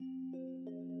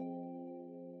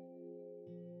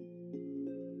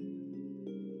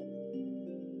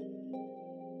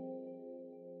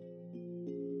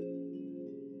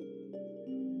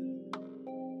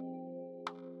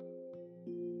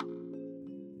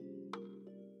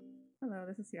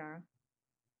this is Ciara,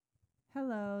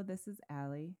 Hello, this is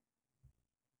Allie.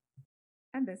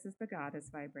 and this is the Goddess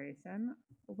Vibration.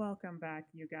 Welcome back,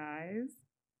 you guys.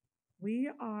 We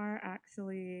are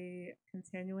actually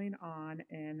continuing on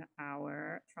in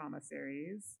our trauma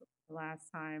series.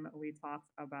 Last time we talked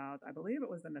about, I believe it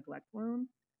was the neglect wound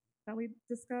that we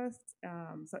discussed.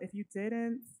 So if you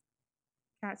didn't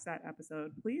catch that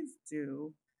episode, please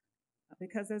do,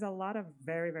 because there's a lot of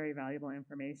very, very valuable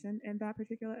information in that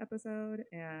particular episode.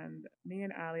 And me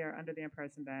and Ali are under the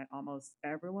impression that almost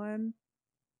everyone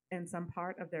in some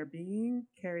part of their being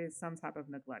carries some type of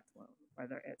neglect wound,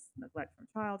 whether it's neglect from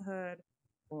childhood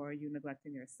or you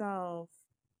neglecting yourself.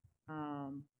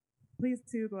 Um, Please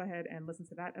do go ahead and listen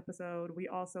to that episode. We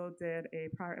also did a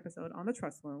prior episode on the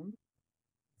trust wound.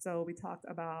 So we talked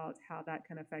about how that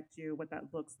can affect you, what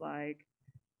that looks like.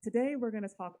 Today, we're going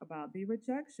to talk about the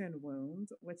rejection wound,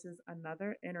 which is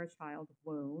another inner child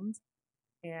wound.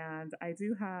 And I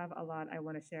do have a lot I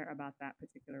want to share about that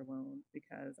particular wound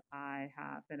because I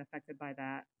have been affected by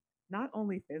that, not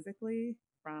only physically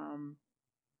from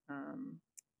um,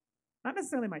 not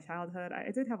necessarily my childhood. I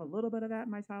did have a little bit of that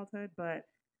in my childhood, but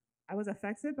I was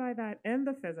affected by that in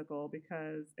the physical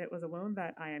because it was a wound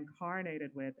that I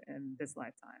incarnated with in this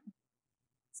lifetime.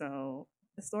 So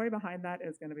the story behind that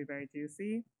is going to be very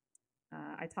juicy.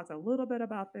 I talked a little bit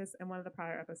about this in one of the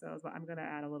prior episodes, but I'm going to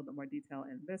add a little bit more detail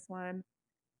in this one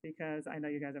because I know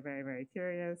you guys are very, very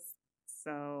curious.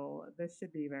 So this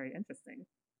should be very interesting.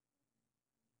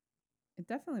 It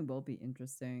definitely will be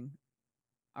interesting.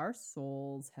 Our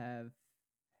souls have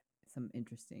some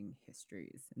interesting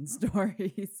histories and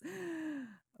stories.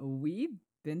 We've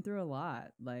been through a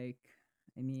lot.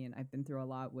 I've been through a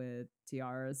lot with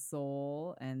Tiara's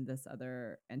soul and this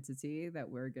other entity that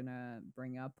we're going to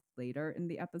bring up later in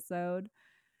the episode.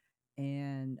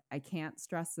 And I can't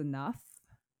stress enough,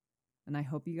 and I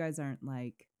hope you guys aren't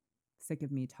like sick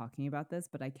of me talking about this,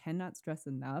 but I cannot stress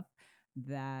enough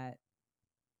that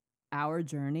our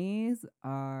journeys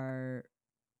are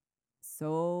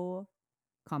so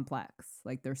complex.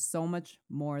 Like there's so much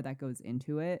more that goes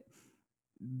into it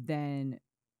than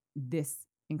this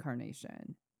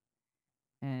incarnation.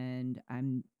 And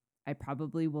I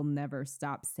probably will never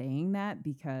stop saying that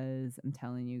because I'm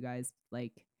telling you guys,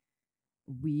 like,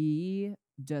 we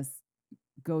just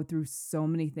go through so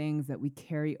many things that we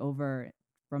carry over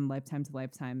from lifetime to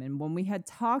lifetime. And when we had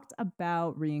talked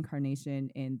about reincarnation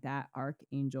in that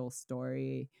archangel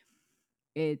story,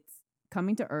 it's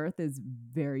coming to earth is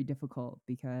very difficult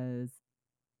because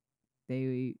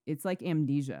it's like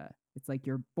amnesia. It's like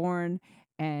you're born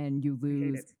and you I hate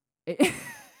lose it. it.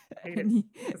 I hate it. and, you,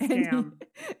 It's a and, you, scam.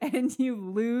 and you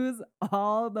lose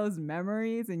all those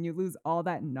memories and you lose all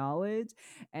that knowledge.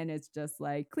 And it's just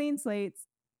like clean slates,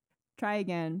 try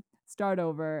again, start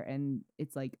over. And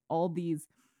it's like all these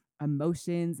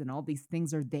emotions and all these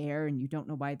things are there and you don't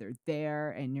know why they're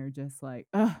there. And you're just like,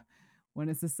 ugh, when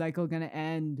is the cycle going to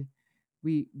end?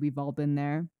 We've all been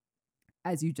there.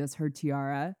 As you just heard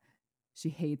Tiara, she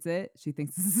hates it. She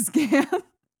thinks this is a scam.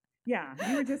 Yeah,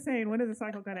 you were just saying, when is the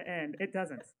cycle going to end? It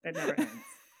doesn't. It never ends.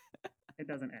 It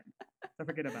doesn't end. So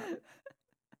forget about it.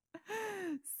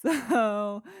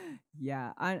 So,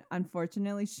 yeah,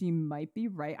 unfortunately, she might be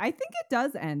right. I think it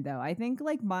does end, though. I think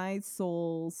like my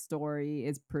soul story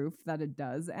is proof that it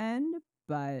does end,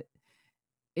 but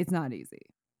it's not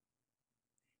easy.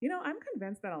 You know, I'm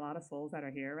convinced that a lot of souls that are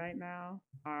here right now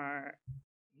are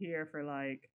here for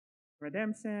like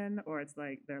redemption, or it's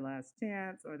like their last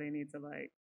chance, or they need to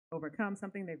like overcome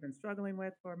something they've been struggling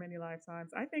with for many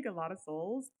lifetimes. I think a lot of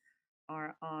souls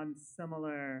are on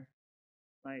similar,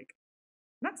 like,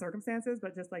 not circumstances,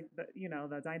 but just like the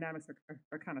dynamics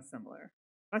are kind of similar.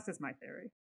 That's just my theory.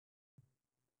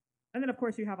 And then, of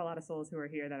course, you have a lot of souls who are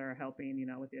here that are helping,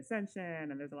 with the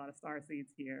ascension, and there's a lot of star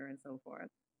seeds here and so forth.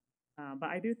 But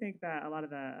I do think that a lot of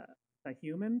the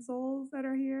human souls that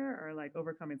are here are like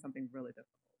overcoming something really difficult.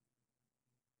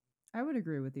 I would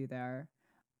agree with you there.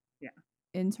 Yeah.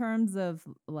 In terms of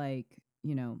like,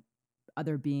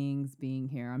 other beings being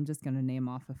here, I'm just going to name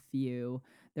off a few.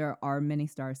 There are many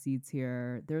star seeds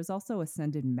here. There's also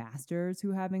ascended masters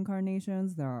who have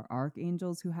incarnations. There are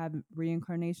archangels who have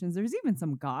reincarnations. There's even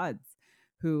some gods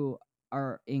who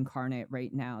are incarnate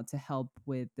right now to help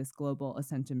with this global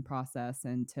ascension process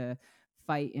and to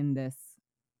fight in this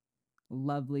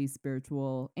lovely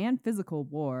spiritual and physical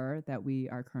war that we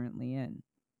are currently in.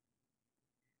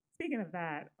 Speaking of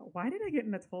that, why did I get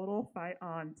in a total fight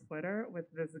on Twitter with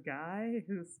this guy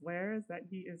who swears that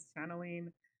he is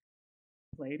channeling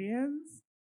Pleiadians?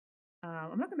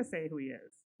 I'm not going to say who he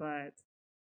is, but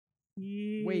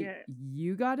he. Wait,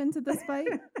 you got into this fight?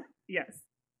 Yes.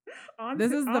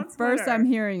 This is the on first I'm Twitter.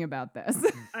 hearing about this.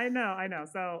 I know.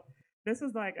 So this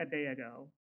was like a day ago,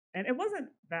 and it wasn't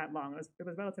that long. It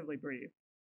was relatively brief.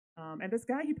 And this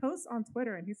guy, he posts on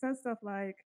Twitter and he says stuff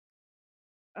like,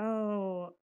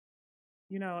 "Oh,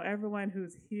 everyone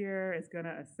who's here is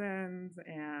gonna ascend,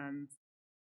 and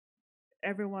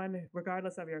everyone,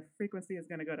 regardless of your frequency, is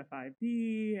gonna go to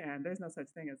 5D, and there's no such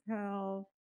thing as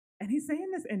hell." And he's saying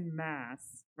this in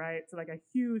mass, right? So like a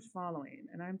huge following,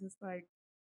 and I'm just like,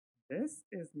 this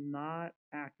is not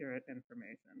accurate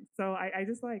information. So I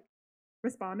just like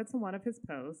responded to one of his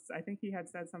posts. I think he had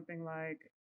said something like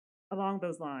along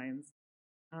those lines.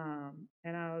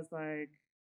 And I was like,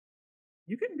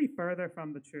 you couldn't be further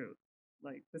from the truth.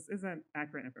 Like, this isn't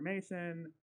accurate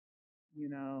information.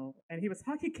 And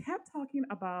he kept talking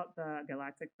about the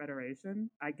Galactic Federation.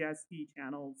 I guess he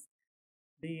channels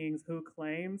beings who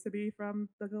claim to be from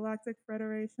the Galactic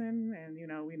Federation. And,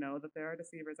 we know that there are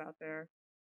deceivers out there.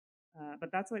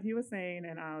 But that's what he was saying.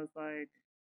 And I was like,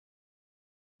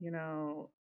 you know,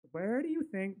 where do you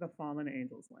think the fallen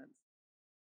angels went?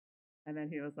 And then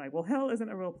he was like, well, hell isn't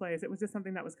a real place. It was just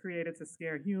something that was created to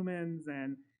scare humans.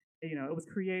 And, it was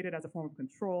created as a form of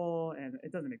control and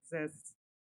it doesn't exist.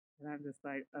 And I'm just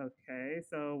like, okay,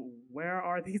 so where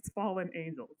are these fallen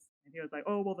angels? And he was like,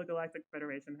 oh, well, the Galactic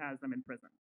Federation has them in prison.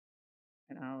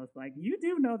 And I was like, you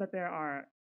do know that there are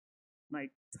like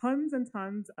tons and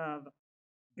tons of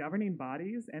governing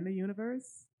bodies in the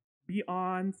universe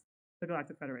beyond the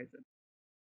Galactic Federation.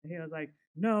 And he was like,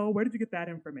 no, where did you get that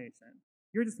information?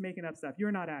 You're just making up stuff.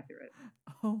 You're not accurate.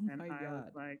 Oh And my I was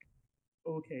god. like,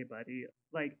 okay, buddy.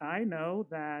 Like, I know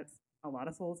that a lot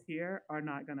of souls here are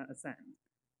not going to ascend.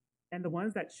 And the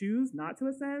ones that choose not to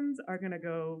ascend are going to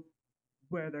go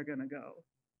where they're going to go.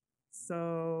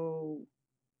 So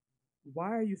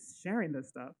why are you sharing this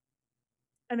stuff?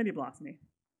 And then he blocks me.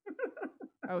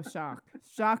 Oh,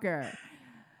 shocker.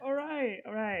 All right,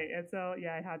 all right. And so,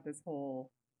 yeah, I had this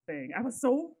whole thing. I was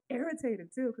so irritated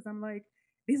too, because I'm like,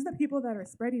 these are the people that are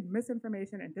spreading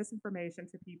misinformation and disinformation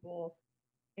to people.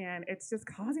 And it's just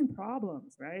causing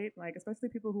problems, right? Like, especially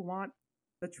people who want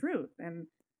the truth. And,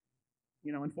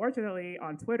 unfortunately,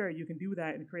 on Twitter, you can do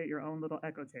that and create your own little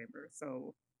echo chamber.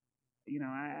 So,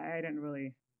 I didn't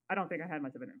really, I don't think I had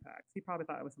much of an impact. He probably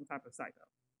thought I was some type of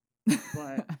psycho.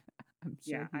 But I'm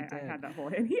yeah, sure he I did. had that whole,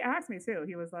 and he asked me too.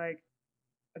 He was like,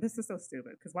 this is so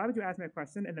stupid because why would you ask me a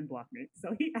question and then block me?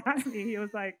 So he asked me, he was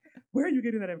like, where are you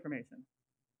getting that information?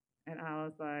 And I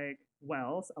was like,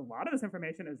 well, a lot of this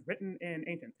information is written in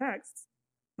ancient texts,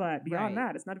 but beyond Right.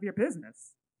 that, it's none of your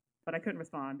business. But I couldn't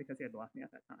respond because he had blocked me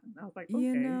at that time. And I was like, You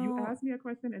okay, you know, asked me a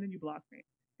question and then you blocked me.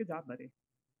 Good job, buddy.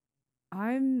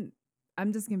 I'm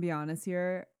I'm just going to be honest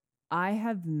here. I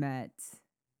have met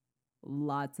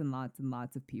lots and lots and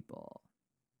lots of people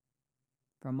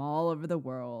from all over the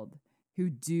world who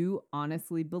do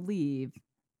honestly believe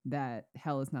that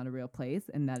hell is not a real place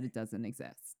and that it doesn't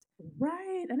exist.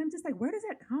 Right. And I'm just like, where does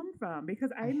that come from?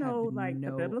 Because I I have know like the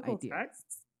no biblical idea.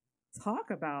 texts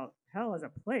talk about hell as a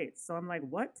place. So I'm like,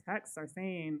 what texts are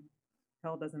saying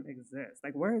hell doesn't exist?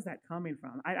 Like, where is that coming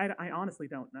from? I honestly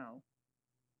don't know.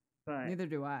 But Neither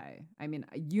do I. I mean,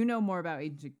 you know more about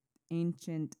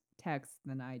ancient texts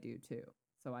than I do too.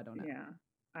 So I don't know.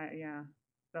 yeah, yeah.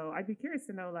 So I'd be curious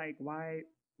to know like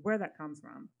where that comes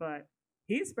from. But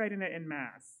he's spreading it in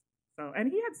mass. So,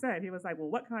 and he had said, he was like, well,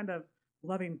 what kind of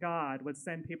loving God would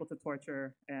send people to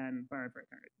torture and burn for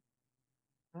eternity?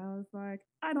 I was like,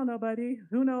 I don't know, buddy.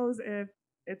 Who knows if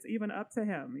it's even up to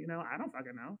him? I don't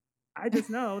fucking know. I just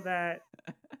know that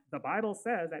the Bible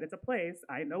says that it's a place.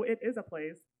 I know it is a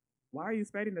place. Why are you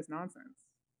spreading this nonsense?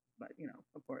 But,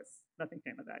 of course, nothing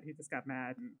came of that. He just got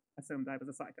mad and assumed I was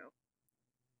a psycho.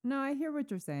 No, I hear what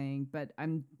you're saying, but I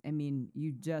mean,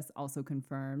 you just also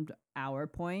confirmed our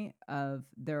point of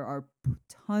there are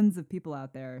tons of people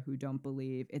out there who don't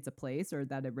believe it's a place or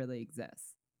that it really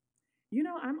exists.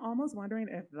 I'm almost wondering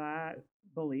if that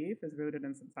belief is rooted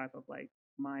in some type of like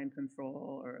mind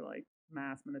control or like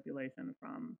mass manipulation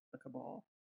from the cabal.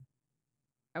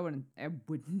 I would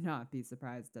not be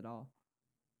surprised at all.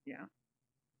 Yeah.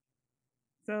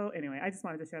 So anyway, I just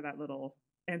wanted to share that little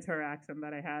interaction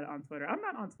that I had on Twitter. I'm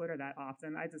not on Twitter that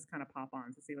often. I just kind of pop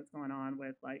on to see what's going on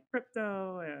with like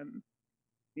crypto and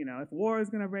if war is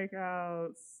going to break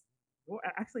out. Well,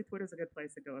 actually, Twitter's a good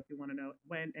place to go if you want to know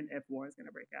when and if war is going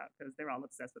to break out because they're all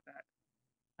obsessed with that.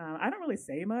 I don't really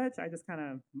say much. I just kind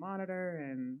of monitor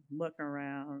and look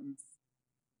around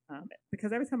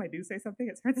because every time I do say something,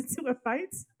 it turns into a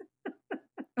fight.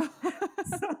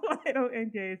 So I don't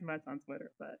engage much on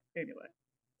Twitter. But anyway,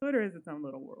 Twitter is its own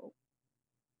little world.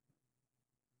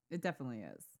 It definitely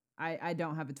is. I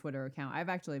don't have a Twitter account. I've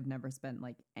actually have never spent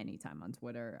like any time on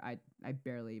Twitter. I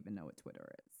barely even know what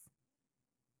Twitter is.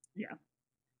 Yeah.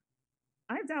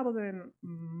 I've dabbled in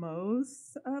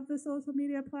most of the social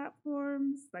media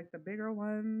platforms, like the bigger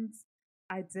ones.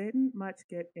 I didn't much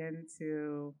get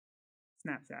into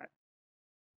Snapchat.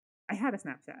 I had a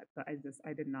Snapchat, but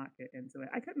I did not get into it.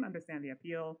 I couldn't understand the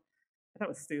appeal. I thought it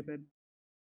was stupid,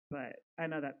 but I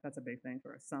know that that's a big thing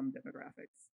for some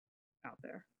demographics out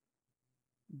there.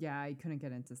 Yeah, I couldn't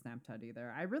get into Snapchat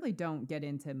either. I really don't get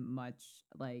into much.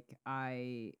 Like,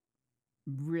 I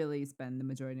really spend the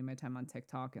majority of my time on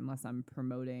TikTok unless I'm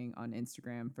promoting on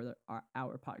Instagram for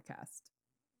our podcast.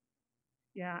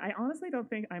 Yeah, I honestly don't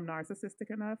think I'm narcissistic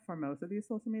enough for most of these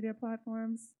social media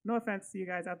platforms. No offense to you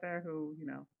guys out there who,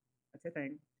 that's your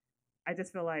thing. I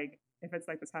just feel like if it's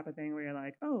like the type of thing where you're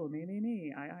like, oh,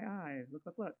 me, I,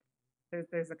 look.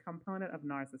 There's a component of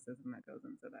narcissism that goes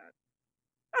into that.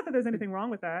 Not that there's But anything wrong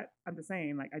with that. I'm just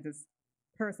saying, like, I just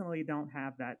personally don't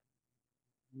have that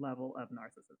level of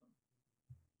narcissism.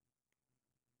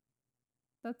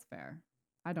 that's fair.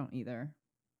 I don't either.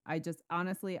 I just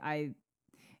honestly,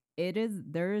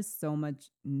 there is so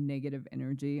much negative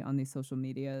energy on these social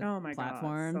media Oh my God, so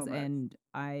platforms, much. and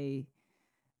I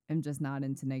am just not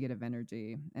into negative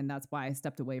energy, and that's why I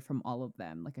stepped away from all of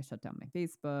them. Like, I shut down my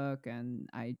Facebook, and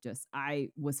I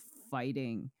was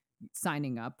fighting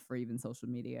signing up for even social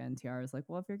media, and Tiara was like,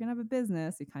 well, if you're gonna have a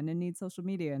business, you kind of need social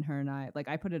media, and her and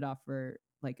I put it off for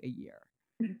like a year.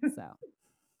 So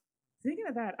Speaking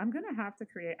of that, I'm gonna have to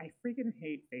create. I freaking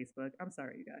hate Facebook. I'm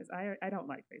sorry, you guys. I don't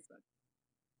like Facebook.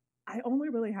 I only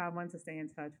really have one to stay in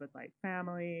touch with, like,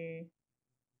 family.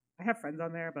 I have friends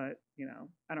on there, but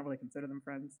I don't really consider them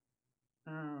friends.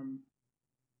 Um,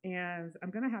 and I'm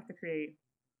gonna have to create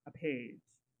a page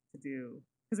to do,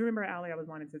 because remember, Allie, I was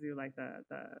wanting to do like the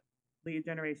lead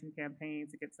generation campaign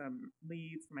to get some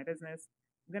leads for my business.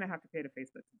 I'm gonna have to create a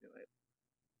Facebook to do it.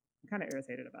 I'm kind of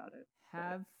irritated about it, but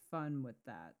have fun with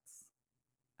that.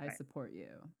 I okay. support you.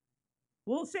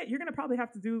 Well, shit, you're gonna probably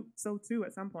have to do so too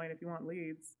at some point if you want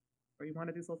leads or you want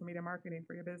to do social media marketing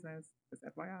for your business. Just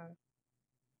FYI.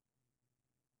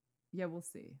 Yeah, we'll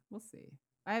see. We'll see.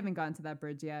 I haven't gotten to that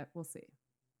bridge yet. We'll see.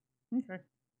 Okay.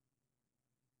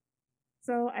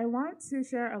 So I want to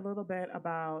share a little bit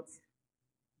about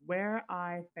where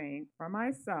I think for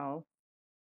myself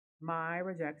my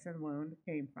rejection wound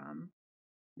came from.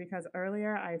 Because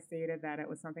earlier I stated that it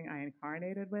was something I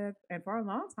incarnated with, and for a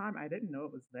long time I didn't know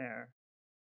it was there.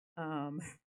 Um,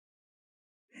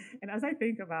 and as I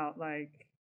think about like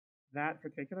that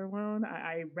particular wound,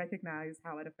 I recognize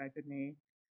how it affected me.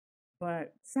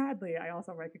 But sadly, I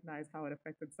also recognize how it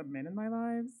affected some men in my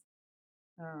lives.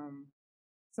 Um,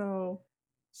 so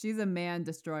She's a man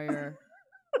destroyer.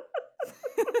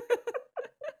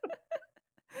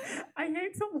 I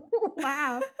hate to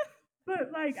laugh,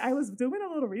 but like I was doing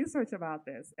a little research about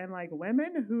this, and like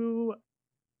women who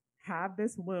have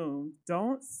this wound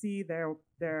don't see their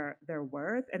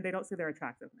worth, and they don't see their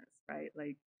attractiveness, right?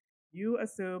 Like, you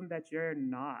assume that you're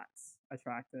not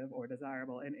attractive or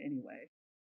desirable in any way.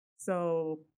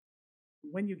 So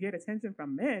when you get attention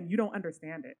from men, you don't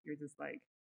understand it. You're just like,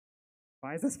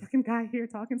 why is this fucking guy here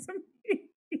talking to me?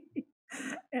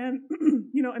 And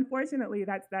unfortunately,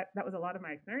 that was a lot of my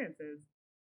experiences.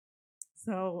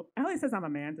 So Ellie says I'm a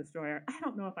man destroyer. I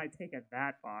don't know if I take it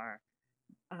that far.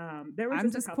 There was I'm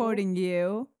just a just couple. quoting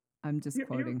you. I'm just You're,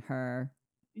 you're quoting her.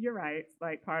 you're right.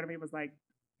 Like, part of me was like,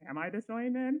 am I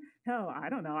destroying men? Hell, I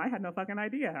don't know. I had no fucking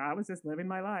idea. I was just living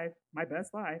my life, my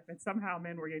best life, and somehow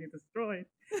men were getting destroyed.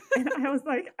 And I was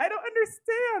like, I don't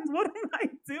understand. What am I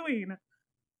doing?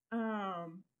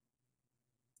 Um,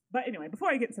 but anyway, before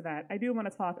I get to that, I do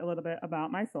want to talk a little bit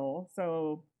about my soul.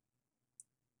 So,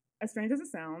 as strange as it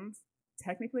sounds,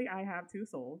 technically I have two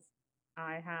souls.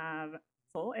 I have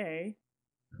soul A,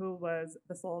 who was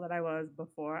the soul that I was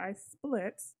before I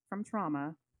split from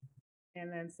trauma.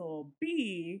 And then soul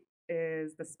B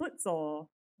is the split soul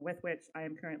with which I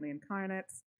am currently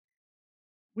incarnate.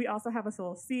 We also have a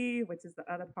soul C, which is the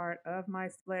other part of my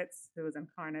splits, who is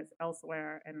incarnate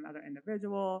elsewhere in another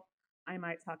individual. I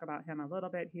might talk about him a little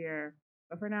bit here,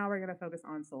 but for now, we're going to focus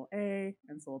on soul A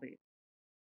and soul B.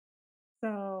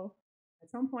 So, at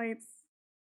some points,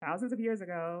 thousands of years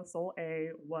ago, soul A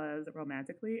was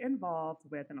romantically involved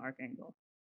with an archangel.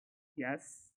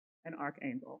 Yes, an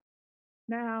archangel.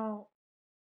 Now,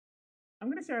 I'm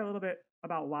going to share a little bit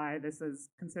about why this is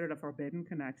considered a forbidden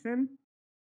connection.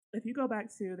 If you go back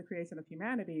to the creation of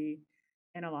humanity,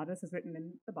 and a lot of this is written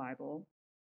in the Bible,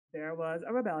 there was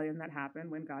a rebellion that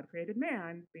happened when God created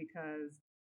man because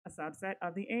a subset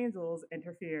of the angels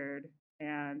interfered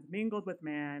and mingled with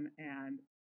man and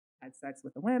had sex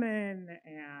with the women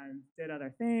and did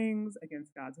other things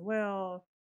against God's will.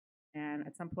 And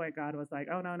at some point, God was like,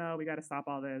 oh, no, no, we got to stop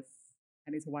all this.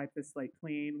 I need to wipe this slate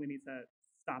clean. We need to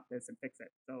stop this and fix it.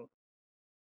 So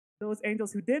those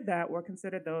angels who did that were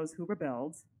considered those who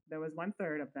rebelled. There was one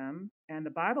third of them. And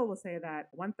the Bible will say that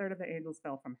one third of the angels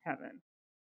fell from heaven.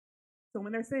 So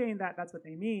when they're saying that, that's what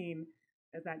they mean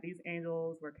is that these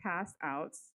angels were cast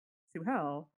out to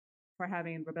hell for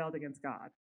having rebelled against God.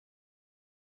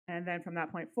 And then from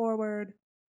that point forward,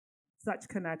 such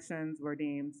connections were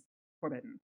deemed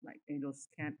forbidden. Like angels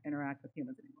can't interact with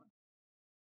humans anymore.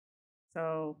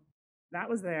 So that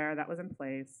was there, that was in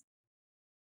place.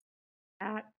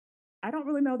 At I don't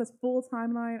really know this full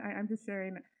timeline. I'm just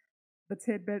sharing the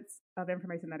tidbits of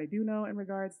information that I do know in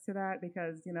regards to that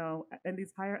because, in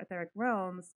these higher etheric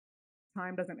realms,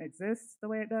 time doesn't exist the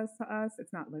way it does to us.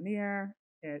 It's not linear.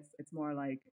 It's more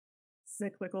like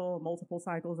cyclical, multiple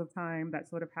cycles of time that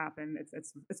sort of happen.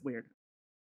 It's weird.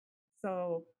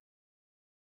 So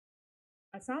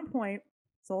at some point,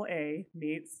 Soul A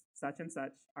meets such and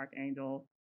such archangel,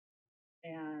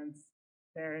 and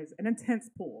there's an intense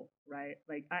pull, right?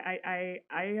 Like I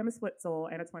am a split soul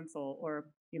and a twin soul, or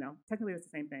technically it's the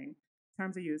same thing.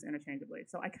 Terms are used interchangeably,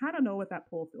 so I kind of know what that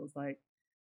pull feels like.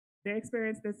 They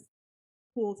experienced this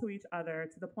pull to each other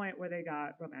to the point where they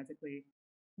got romantically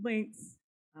linked.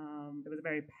 It was a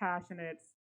very passionate.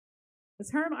 The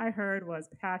term I heard was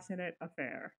passionate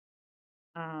affair.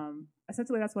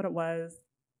 Essentially, that's what it was.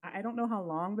 I don't know how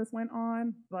long this went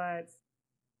on, but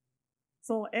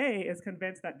Soul A is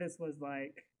convinced that this was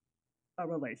like a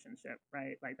relationship,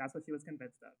 right? Like that's what she was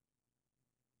convinced of.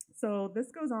 So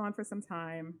this goes on for some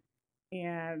time,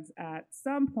 and at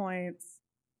some point,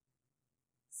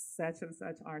 such and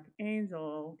such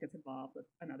archangel gets involved with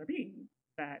another being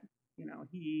that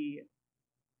he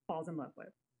falls in love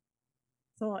with.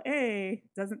 Soul A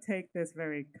doesn't take this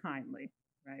very kindly,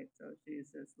 right? So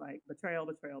she's just like betrayal,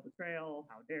 betrayal, betrayal.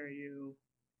 How dare you?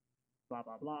 Blah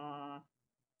blah blah.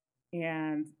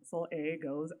 And Soul A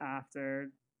goes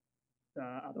after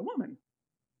the other woman.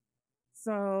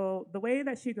 So the way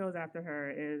that she goes after her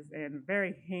is in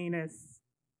very heinous,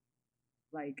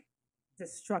 like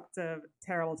destructive,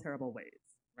 terrible, terrible ways,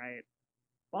 right?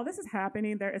 While this is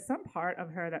happening, there is some part of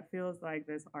her that feels like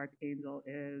this archangel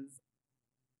is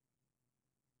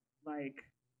like,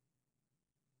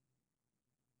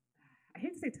 I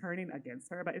hate to say turning against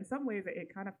her, but in some ways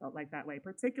it kind of felt like that way,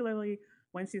 particularly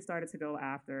when she started to go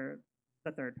after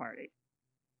the third party.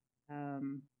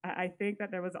 I think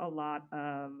that there was a lot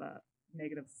of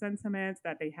negative sentiments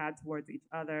that they had towards each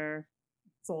other,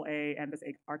 Soul A and this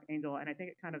archangel, and I think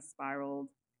it kind of spiraled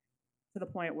to the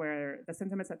point where the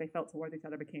sentiments that they felt towards each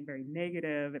other became very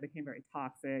negative. It became very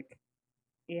toxic,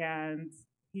 and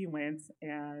he went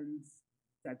and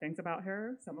said things about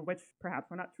her, some of which perhaps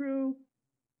were not true,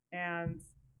 and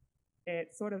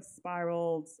it sort of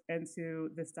spiraled into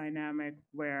this dynamic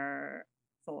where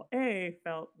Soul A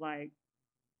felt like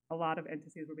a lot of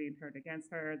entities were being turned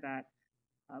against her, that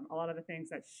a lot of the things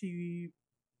that she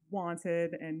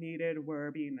wanted and needed were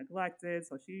being neglected.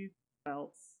 So she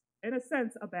felt, in a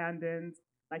sense, abandoned,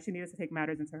 like she needed to take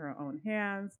matters into her own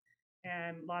hands,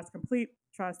 and lost complete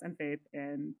trust and faith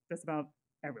in just about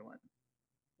everyone,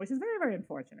 which is very, very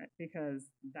unfortunate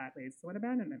because that leads to an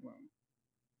abandonment wound.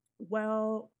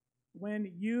 Well,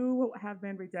 when you have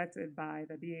been rejected by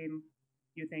the being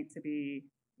you think to be,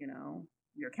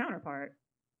 your counterpart,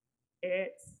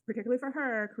 it, particularly for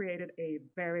her, created a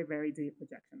very, very deep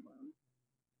rejection wound.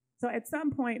 So at some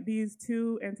point, these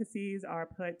two entities are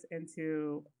put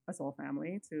into a soul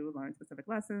family to learn specific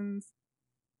lessons.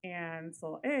 And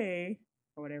Soul A,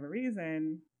 for whatever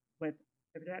reason, with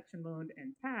the rejection wound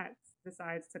intact,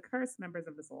 decides to curse members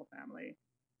of the soul family.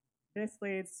 This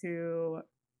leads to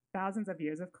thousands of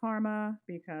years of karma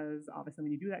because obviously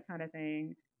when you do that kind of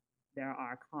thing, there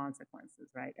are consequences,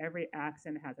 right? Every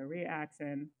action has a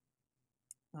reaction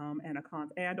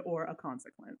and or a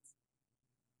consequence.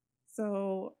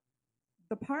 So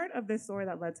the part of this story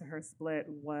that led to her split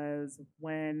was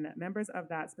when members of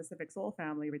that specific soul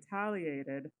family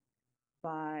retaliated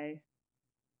by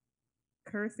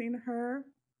cursing her.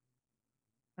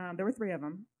 There were three of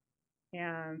them,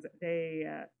 and they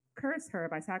cursed her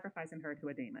by sacrificing her to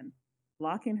a demon,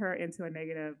 locking her into a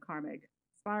negative karmic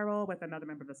spiral with another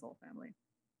member of the soul family.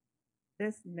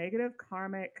 This negative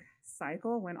karmic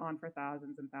cycle went on for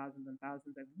thousands and thousands and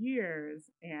thousands of years,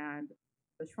 and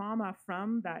the trauma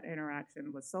from that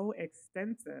interaction was so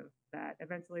extensive that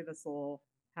eventually the soul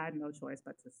had no choice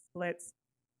but to split.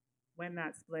 When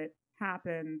that split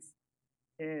happened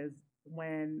is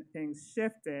when things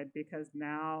shifted because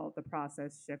now the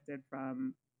process shifted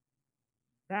from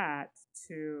that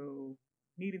to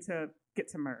needing to get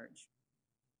to merge.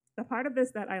 The part of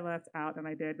this that I left out, and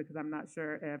I did because I'm not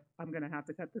sure if I'm going to have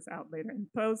to cut this out later in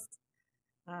post,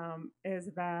 is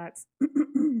that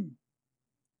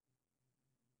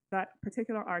that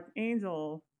particular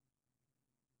archangel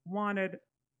wanted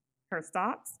her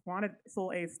stopped, wanted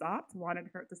Soul A stopped, wanted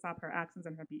her to stop her actions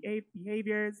and her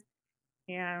behaviors,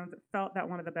 and felt that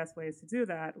one of the best ways to do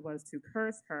that was to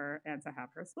curse her and to have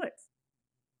her split,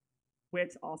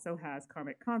 which also has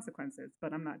karmic consequences,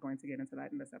 but I'm not going to get into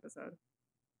that in this episode.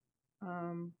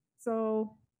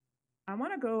 So I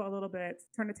want to go a little bit,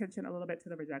 turn attention a little bit to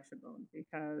the rejection wound,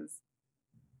 because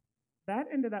that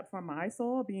ended up for my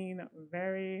soul being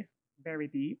very, very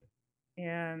deep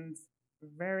and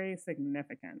very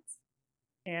significant.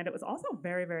 And it was also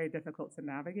very, very difficult to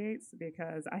navigate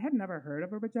because I had never heard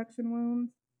of a rejection wound.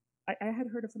 I had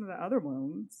heard of some of the other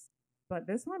wounds, but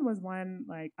this one was one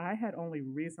like I had only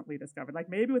recently discovered. Like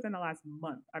maybe within the last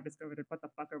month, I've discovered what the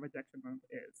fuck a rejection wound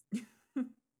is.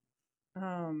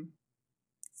 um,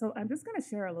 so I'm just going to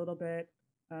share a little bit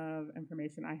of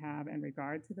information I have in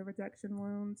regard to the rejection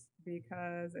wounds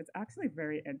because it's actually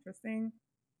very interesting.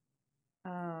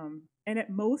 And it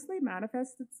mostly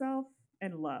manifests itself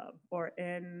in love or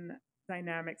in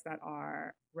dynamics that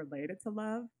are related to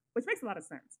love, which makes a lot of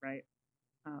sense, right?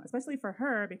 Especially for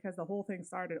her because the whole thing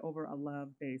started over a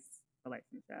love-based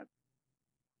relationship.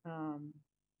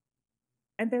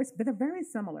 And they're very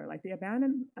similar. Like the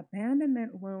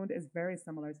abandonment wound is very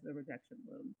similar to the rejection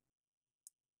wound.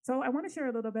 So I want to share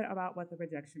a little bit about what the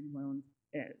rejection wound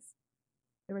is.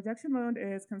 The rejection wound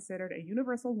is considered a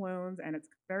universal wound and it's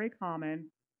very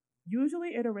common. Usually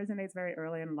it originates very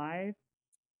early in life.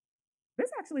 This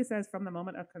actually says from the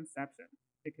moment of conception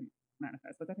it can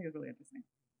manifest, which I think is really interesting.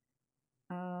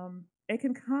 It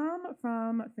can come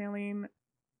from a feeling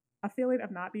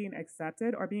of not being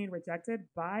accepted or being rejected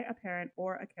by a parent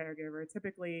or a caregiver.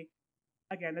 Typically,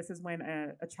 again, this is when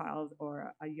a child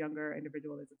or a younger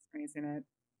individual is experiencing it.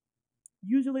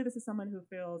 Usually, this is someone who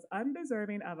feels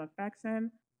undeserving of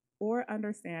affection or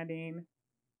understanding.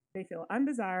 They feel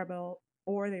undesirable,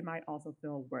 or they might also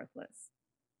feel worthless.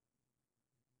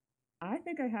 I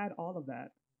think I had all of that.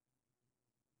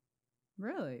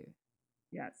 Really?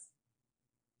 Yes.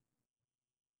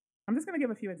 I'm just going to give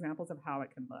a few examples of how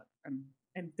it can look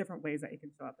and different ways that it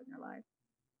can show up in your life.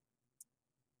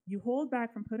 You hold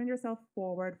back from putting yourself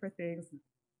forward for things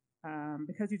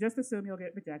because you just assume you'll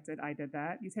get rejected. I did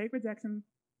that. You take rejection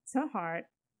to heart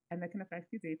and that can affect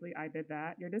you deeply. I did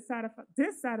that. You're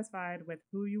dissatisfied with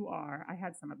who you are. I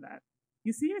had some of that.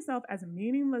 You see yourself as a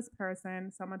meaningless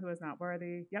person, someone who is not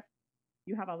worthy. Yep.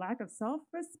 You have a lack of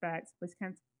self-respect, which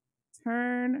can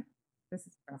turn,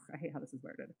 I hate how this is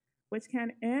worded, which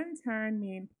can in turn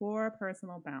mean poor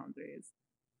personal boundaries.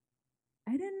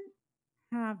 I didn't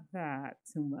have that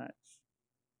too much.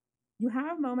 You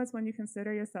have moments when you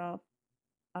consider yourself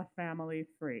a family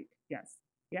freak. Yes.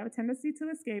 You have a tendency to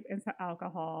escape into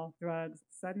alcohol, drugs,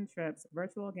 sudden trips,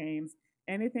 virtual games,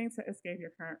 anything to escape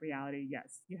your current reality.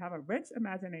 Yes. You have a rich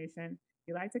imagination.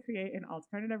 You like to create an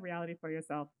alternative reality for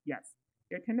yourself. Yes.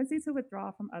 Your tendency to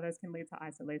withdraw from others can lead to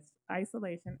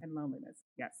isolation and loneliness.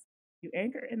 Yes. You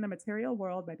anchor in the material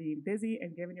world by being busy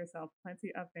and giving yourself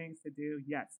plenty of things to do.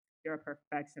 Yes. You're a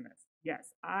perfectionist.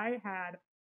 Yes. I had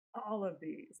all of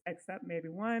these except maybe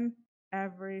one,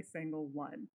 every single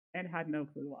one, and had no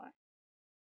clue why.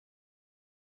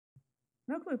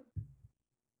 No clue.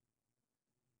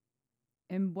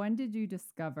 And when did you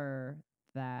discover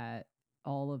that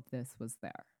all of this was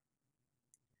there?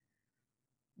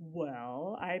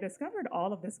 Well, I discovered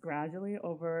all of this gradually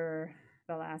over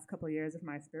the last couple of years of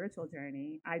my spiritual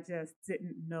journey. I just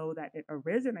didn't know that it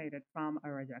originated from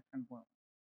a rejection wound.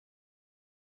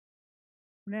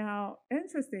 Now,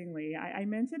 interestingly, I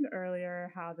mentioned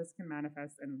earlier how this can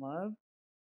manifest in love.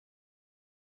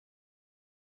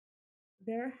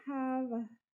 There have,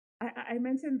 I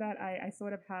mentioned that I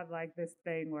sort of have like this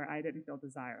thing where I didn't feel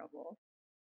desirable.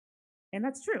 And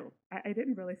that's true. I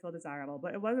didn't really feel desirable,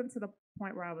 but it wasn't to the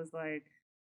point where I was like,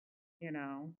 you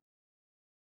know,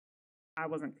 I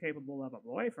wasn't capable of a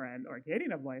boyfriend or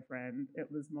getting a boyfriend. It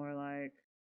was more like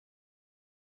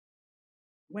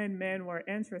when men were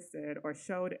interested or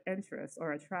showed interest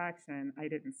or attraction, I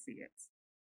didn't see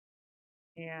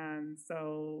it. And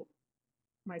so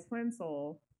my twin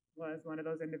soul was one of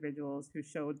those individuals who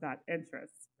showed that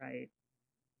interest, right?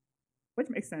 Which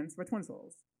makes sense. We're twin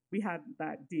souls. We had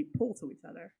that deep pull to each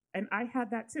other. And I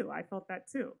had that too. I felt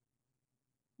that too.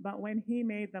 But when he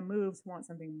made the move to want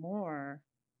something more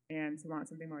and to want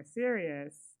something more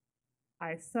serious,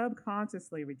 I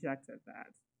subconsciously rejected that.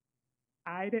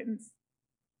 I didn't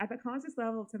At the conscious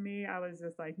level, to me, I was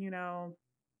just like,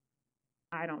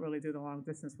 I don't really do the long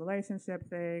distance relationship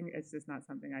thing. It's just not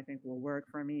something I think will work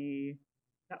for me.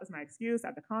 That was my excuse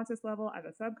at the conscious level. At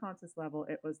the subconscious level,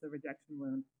 it was the rejection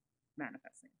wound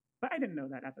manifesting. But I didn't know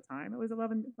that at the time. It was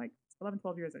 11,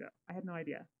 12 years ago. I had no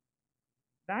idea.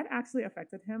 That actually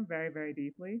affected him very, very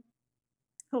deeply.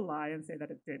 He'll lie and say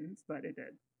that it didn't, but it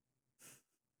did.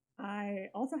 I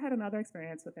also had another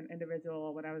experience with an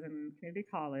individual when I was in community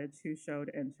college who showed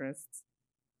interest,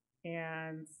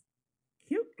 and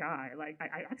cute guy. Like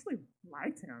I actually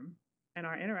liked him, and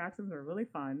our interactions were really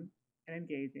fun and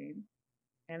engaging.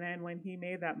 And then when he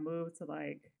made that move to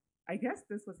like, I guess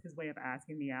this was his way of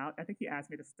asking me out. I think he asked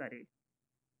me to study.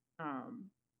 Um,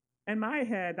 in my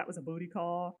head, that was a booty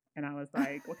call, and I was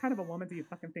like, "What kind of a woman do you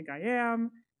fucking think I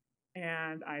am?"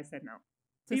 And I said no,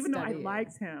 To even though I study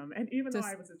liked him, and even though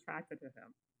just I was attracted to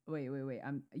him. wait.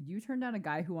 You turned down a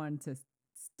guy who wanted to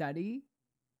study,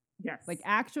 Yes. like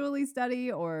actually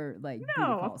study, or like booty No,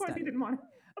 of call course he study. didn't want.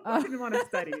 Of course he didn't want to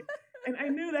study, and I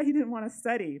knew that he didn't want to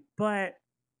study, but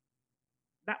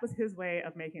that was his way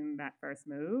of making that first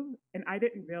move. And I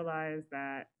didn't realize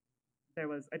that there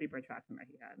was a deeper attraction that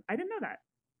he had. I didn't know that.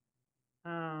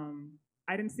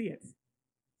 I didn't see it.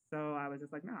 So I was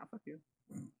just like, nah, fuck you.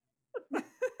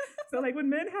 So like when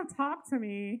men have talked to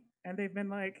me and they've been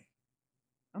like,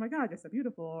 oh my God, you're so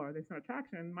beautiful, or there's no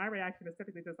attraction, my reaction is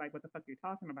typically just like, what the fuck are you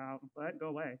talking about? But go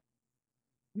away.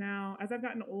 Now, as I've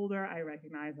gotten older, I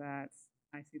recognize that.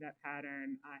 I see that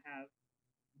pattern. I have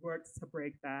worked to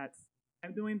break that.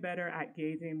 I'm doing better at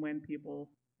gauging when people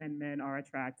and men are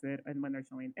attracted and when they're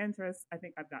showing interest. I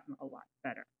think I've gotten a lot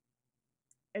better.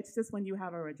 It's just when you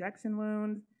have a rejection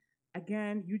wound,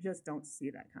 again, you just don't see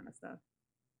that kind of stuff.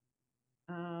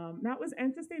 That was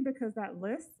interesting because that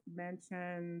list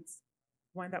mentioned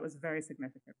one that was very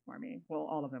significant for me. Well,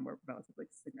 all of them were relatively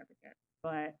significant,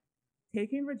 but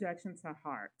taking rejection to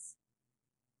heart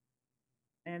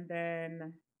and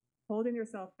then holding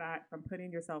yourself back from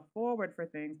putting yourself forward for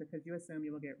things because you assume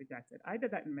you will get rejected. I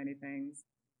did that in many things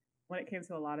when it came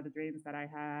to a lot of the dreams that I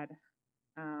had.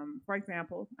 For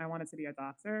example, I wanted to be a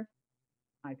doctor.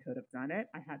 I could have done it.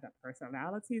 I had that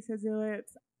personality to do it.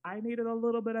 I needed a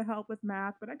little bit of help with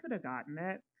math, but I could have gotten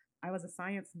it. I was a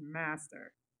science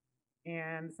master.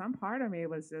 And some part of me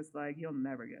was just like, you'll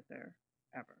never get there,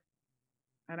 ever.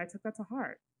 And I took that to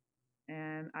heart.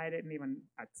 And I didn't even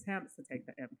attempt to take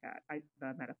the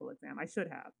the medical exam. I should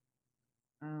have,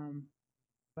 um,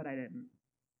 but I didn't.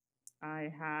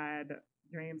 I had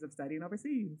dreams of studying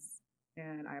overseas,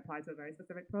 and I applied to a very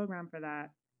specific program for that.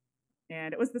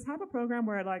 And it was the type of program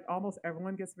where like almost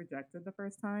everyone gets rejected the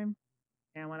first time.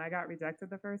 And when I got rejected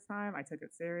the first time, I took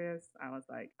it serious. I was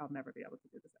like, I'll never be able to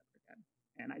do this ever again.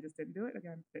 And I just didn't do it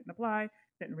again. Didn't apply,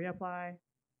 didn't reapply.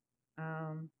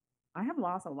 Um, I have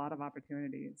lost a lot of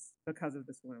opportunities because of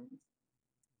this wound.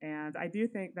 And I do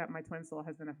think that my twin soul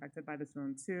has been affected by this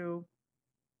wound too,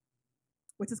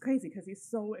 which is crazy because he's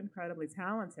so incredibly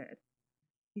talented.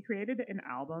 He created an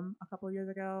album a couple of years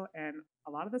ago, and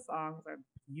a lot of the songs are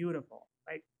beautiful,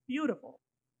 like beautiful.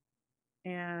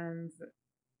 And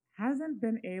hasn't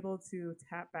been able to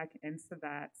tap back into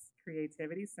that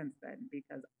creativity since then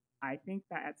because I think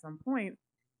that at some point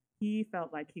he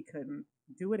felt like he couldn't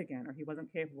do it again or he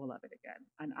wasn't capable of it again.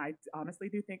 And I honestly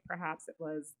do think perhaps it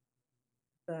was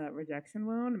the rejection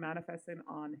wound manifesting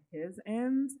on his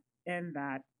end in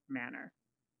that manner.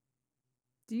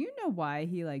 Do you know why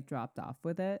he like dropped off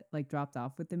with it? Like dropped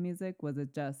off with the music? Was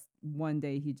it just one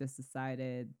day he just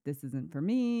decided this isn't for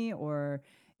me, or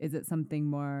is it something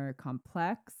more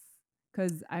complex?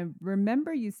 Cuz I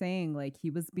remember you saying like he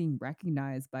was being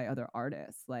recognized by other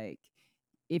artists. Like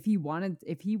if he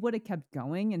would have kept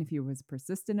going and if he was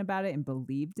persistent about it and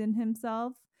believed in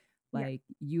himself, Yeah. like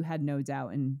you had no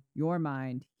doubt in your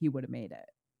mind he would have made it.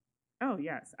 Oh,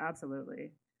 yes,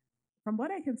 absolutely. From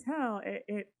what I can tell,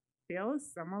 it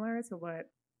feels similar to what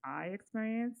I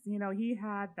experienced. He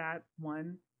had that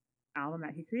one album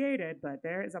that he created, but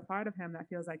there is a part of him that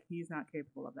feels like he's not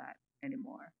capable of that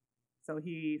anymore. So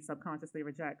he subconsciously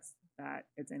rejects that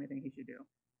it's anything he should do.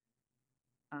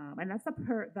 And that's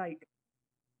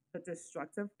the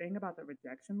destructive thing about the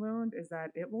rejection wound is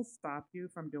that it will stop you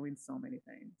from doing so many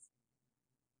things.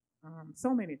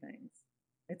 So many things.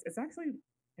 It's actually,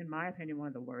 in my opinion, one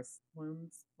of the worst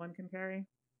wounds one can carry.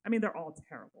 I mean, they're all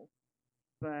terrible,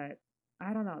 but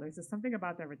I don't know. There's just something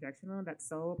about that rejection wound that's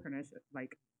so pernicious.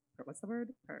 Like, what's the word?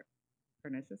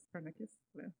 Pernicious, pernicious.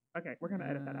 Okay, we're gonna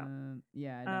edit that out.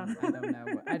 Yeah, I don't Um,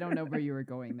 know. I don't know where you were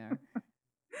going there.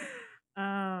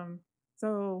 um,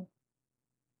 so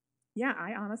Yeah,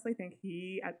 I honestly think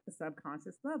he, at the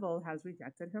subconscious level, has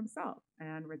rejected himself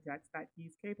and rejects that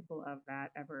he's capable of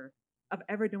that ever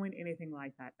doing anything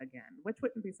like that again, which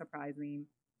wouldn't be surprising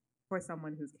for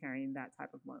someone who's carrying that type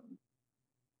of wound.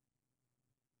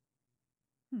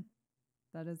 Hmm.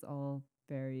 That is all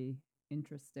very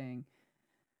interesting.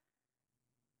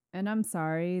 And I'm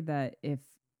sorry that if,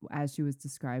 as she was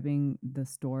describing the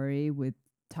story with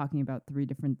talking about three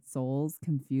different souls,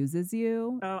 confuses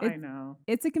you. Oh, I know.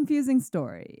 It's a confusing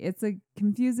story. It's a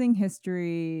confusing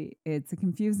history. It's a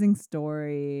confusing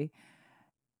story.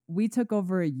 We took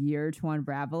over a year to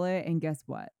unravel it, and guess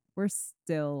what? We're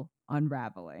still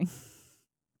unraveling.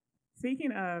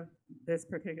 Speaking of this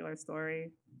particular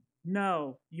story,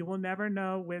 no, you will never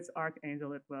know which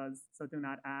archangel it was, so do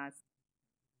not ask.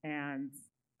 And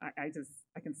I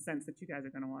can sense that you guys are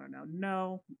going to want to know.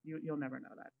 No, you'll never know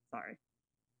that. Sorry.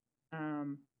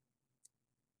 Um,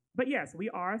 but yes, we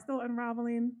are still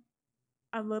unraveling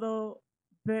a little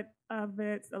bit of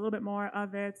it, a little bit more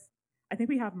of it. I think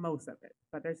we have most of it,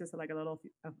 but there's just like a little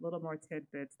more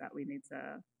tidbits that we need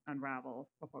to unravel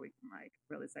before we can like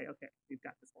really say, okay, we've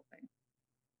got this whole thing.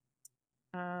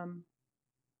 Um,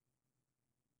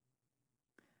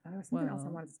 there was something else I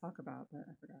Well, wanted to talk about, but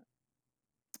I forgot.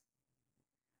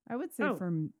 I would say Oh, for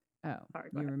oh, sorry,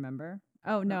 go you ahead. remember?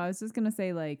 Oh no, No. I was just gonna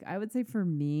say like I would say for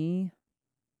me,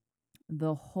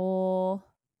 the whole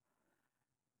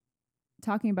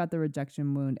talking about the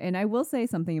rejection wound, and I will say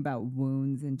something about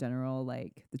wounds in general,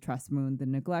 like the trust wound, the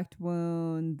neglect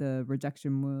wound, the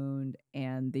rejection wound,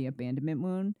 and the abandonment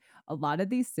wound. A lot of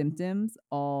these symptoms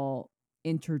all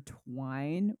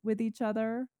intertwine with each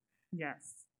other.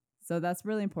 Yes. So that's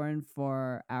really important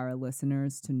for our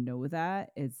listeners to know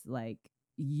that. It's like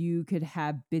you could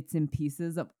have bits and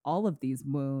pieces of all of these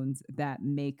wounds that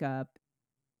make up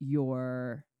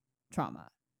your trauma.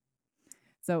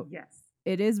 So Yes.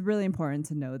 it is really important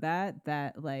to know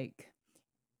that like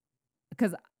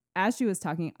because as she was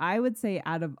talking, I would say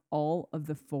out of all of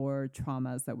the four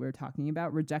traumas that we're talking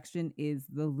about, rejection is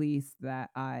the least that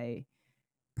I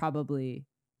probably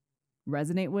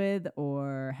resonate with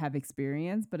or have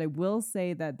experienced. But I will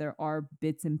say that there are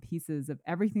bits and pieces of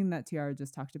everything that Tiara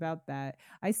just talked about that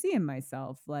I see in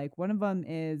myself. Like one of them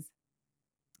is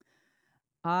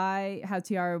how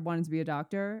Tiara wanted to be a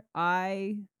doctor.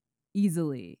 I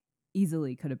easily,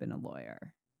 easily could have been a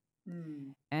lawyer.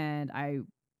 Mm. And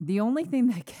the only thing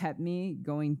that kept me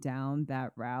going down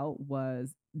that route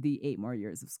was the 8 more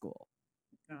years of school.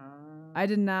 I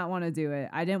did not want to do it.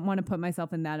 I didn't want to put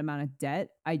myself in that amount of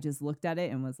debt. I just looked at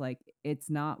it and was like, it's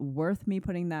not worth me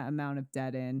putting that amount of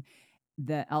debt in.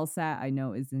 The LSAT I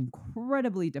know is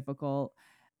incredibly difficult.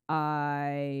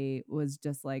 I was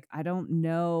just like, I don't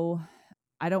know.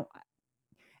 I don't,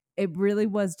 it really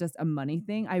was just a money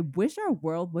thing. I wish our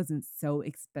world wasn't so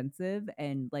expensive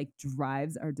and like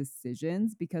drives our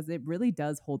decisions because it really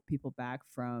does hold people back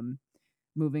from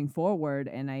moving forward.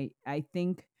 And I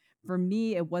think for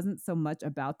me, it wasn't so much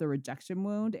about the rejection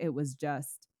wound. It was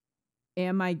just,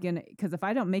 am I gonna? Because if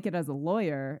I don't make it as a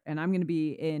lawyer and I'm gonna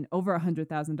be in over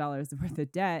 $100,000 worth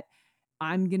of debt,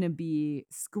 I'm gonna be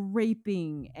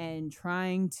scraping and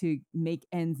trying to make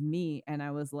ends meet. And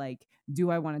I was like, do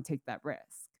I want to take that risk?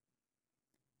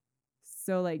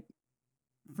 So like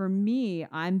for me,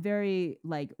 I'm very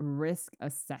like risk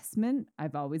assessment.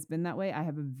 I've always been that way. I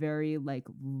have a very like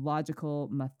logical,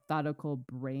 methodical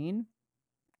brain.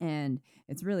 And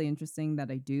it's really interesting that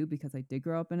I do because I did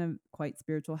grow up in a quite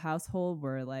spiritual household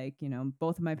where, like,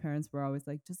 both of my parents were always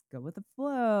like, just go with the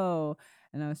flow.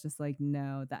 And I was just like,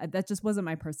 no, that just wasn't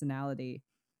my personality.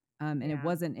 And it Yeah.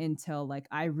 wasn't until like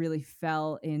I really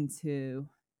fell into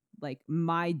like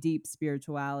my deep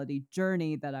spirituality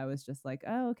journey that I was just like,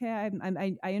 oh, okay,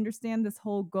 I understand this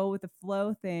whole go with the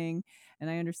flow thing, and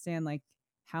I understand like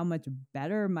how much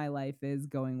better my life is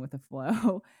going with the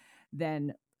flow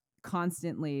than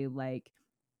constantly like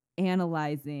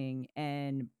analyzing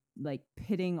and like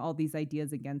pitting all these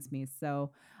ideas against me.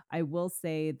 So I will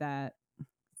say that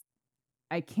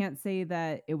I can't say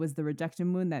that it was the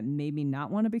rejection wound that made me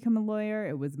not want to become a lawyer.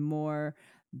 It was more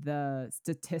the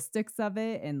statistics of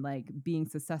it and like being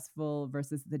successful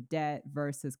versus the debt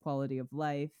versus quality of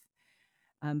life.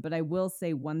 But I will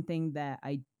say one thing that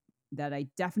I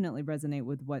definitely resonate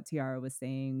with what Tiara was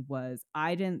saying was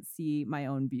I didn't see my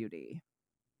own beauty,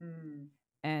 Mm.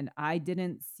 and I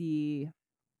didn't see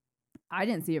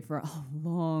it for a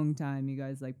long time, you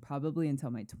guys, like probably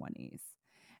until my 20s.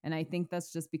 And I think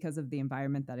that's just because of the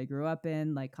environment that I grew up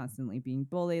in, like constantly being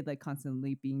bullied, like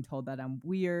constantly being told that I'm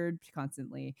weird,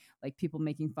 constantly like people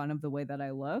making fun of the way that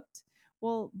I looked,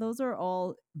 Well, those are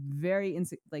all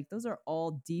like those are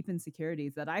all deep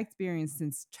insecurities that I experienced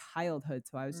since childhood.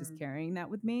 So I was just Mm. carrying that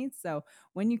with me. So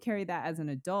when you carry that as an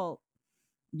adult,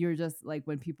 you're just like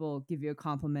when people give you a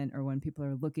compliment or when people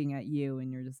are looking at you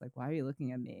and you're just like, why are you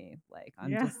looking at me? Like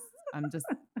Yeah. I'm just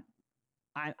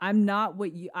I'm not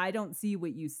what you I don't see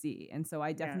what you see. And so I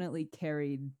Yes. definitely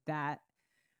carried that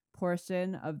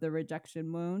portion of the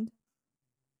rejection wound.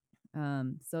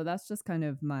 So that's just kind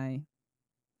of my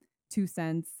 2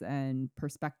 cents and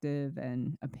perspective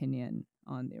and opinion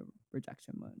on the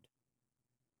rejection wound.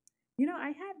 I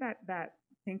had that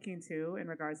thinking too in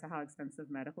regards to how expensive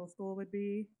medical school would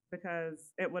be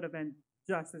because it would have been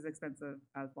just as expensive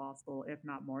as law school, if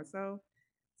not more so.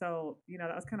 So,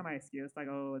 that was kind of my excuse, like,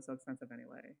 oh, it's so expensive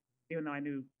anyway. Even though I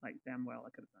knew like damn well I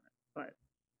could have done it. But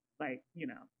like,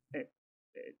 it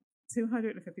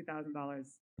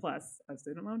 $250,000 plus of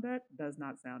student loan debt does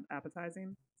not sound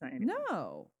appetizing to anyone.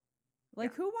 No. Yeah.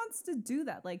 Like who wants to do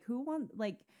that? Like who want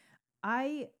like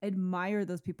I admire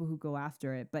those people who go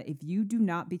after it, but if you do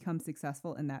not become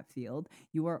successful in that field,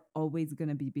 you are always going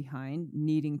to be behind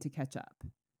needing to catch up.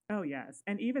 Oh, yes.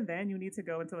 And even then, you need to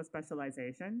go into a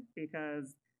specialization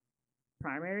because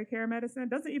primary care medicine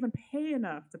doesn't even pay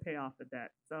enough to pay off the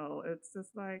debt. So it's just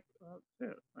like, well,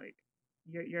 shoot, like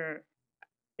you're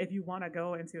if you want to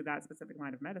go into that specific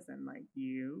line of medicine, like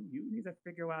you need to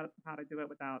figure out how to do it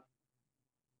without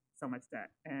so much debt.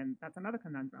 And that's another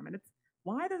conundrum. And it's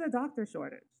why there's a doctor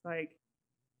shortage. Like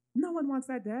no one wants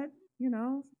that debt, you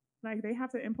know? Like they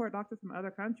have to import doctors from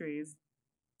other countries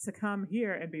to come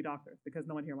here and be doctors because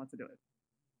no one here wants to do it.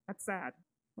 That's sad.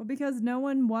 Well, because no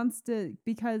one wants to,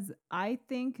 because I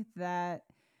think that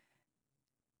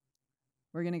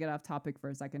we're going to get off topic for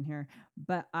a second here,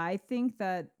 but I think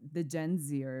that the Gen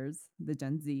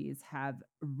Zs have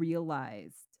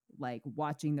realized like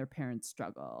watching their parents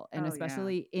struggle and Oh yeah.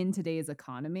 especially in today's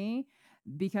economy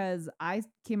because I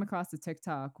came across a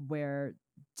TikTok where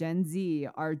Gen Z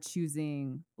are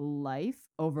choosing life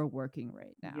over working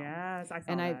right now. Yes, I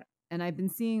And saw I that. and I've been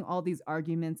seeing all these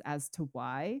arguments as to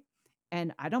why,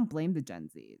 and I don't blame the Gen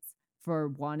Zs for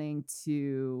wanting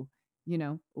to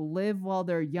live while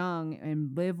they're young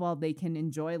and live while they can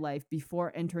enjoy life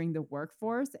before entering the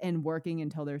workforce and working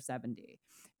until they're 70. Right.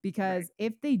 Because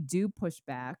if they do push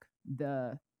back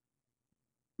the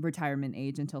retirement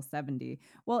age until 70,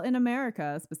 well, in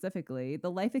America specifically,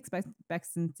 the life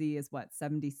expectancy is what,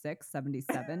 76,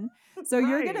 77. So Right.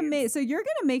 you're going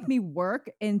to make me work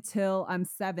until I'm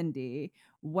 70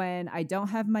 when I don't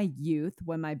have my youth,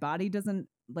 when my body doesn't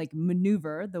like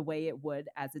maneuver the way it would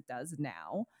as it does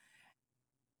now.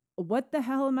 What the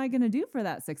hell am I going to do for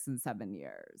that 6 and 7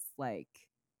 years? Like,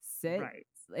 sit Right.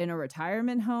 in a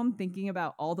retirement home thinking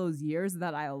about all those years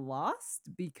that I lost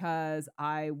because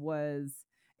I was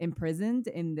imprisoned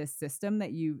in this system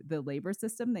the labor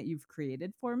system that you've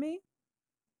created for me.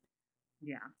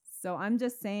 Yeah. So I'm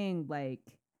just saying, like,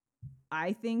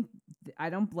 I think I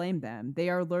don't blame them. They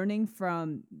are learning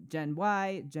from Gen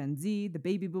Y, Gen Z, the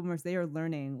baby boomers. They are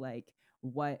learning like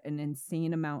what an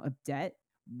insane amount of debt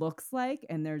looks like.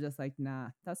 And they're just like, nah,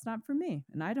 that's not for me.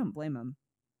 And I don't blame them.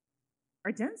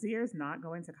 Are Gen Zers not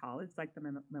going to college like the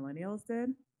millennials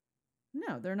did?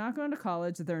 No, they're not going to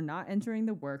college. They're not entering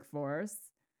the workforce.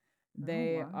 Oh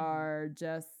They wow. are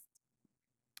just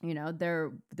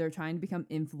they're trying to become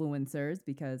influencers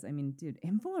because I mean, dude,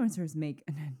 influencers make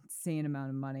an insane amount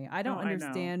of money. I don't Oh, I know.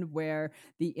 understand where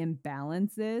the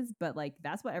imbalance is, but like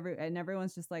that's what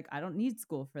everyone's just like, I don't need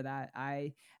school for that.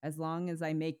 As long as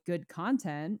I make good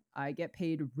content, I get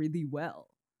paid really well.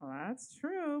 Well, that's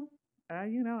true.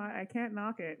 I can't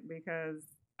knock it because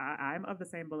I'm of the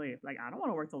same belief. Like, I don't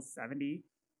want to work till 70.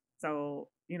 So,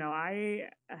 I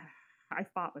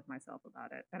fought with myself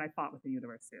about it, and I fought with the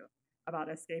universe too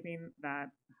about escaping that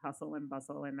hustle and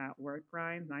bustle and that work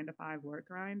grind, 9 to 5 work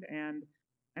grind. And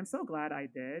I'm so glad I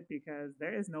did because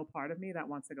there is no part of me that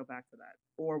wants to go back to that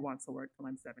or wants to work till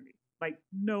I'm 70. Like,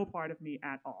 no part of me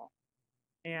at all.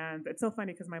 And it's so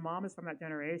funny because my mom is from that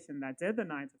generation that did the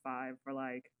 9 to 5 for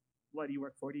like, what do you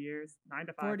work 40 years? 9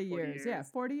 to 5, 40 40 years. Yeah, years.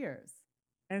 40 years.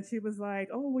 And she was like,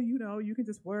 oh, well, you can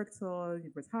just work till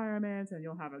retirement and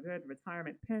you'll have a good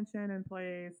retirement pension in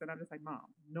place. And I'm just like, Mom,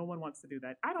 no one wants to do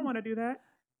that. I don't want to do that.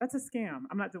 That's a scam.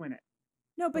 I'm not doing it.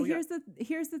 No, but So, yeah,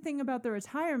 here's the thing about the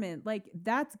retirement. Like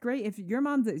that's great if your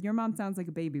mom sounds like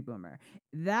a baby boomer.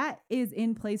 That is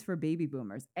in place for baby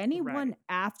boomers. right. Anyone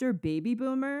after baby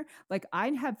boomer, like I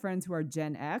have friends who are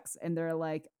Gen X and they're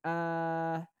like,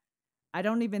 I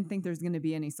don't even think there's going to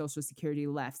be any social security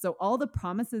left. So all the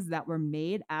promises that were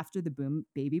made after the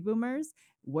baby boomers,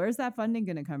 where's that funding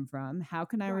going to come from? How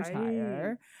can I Right.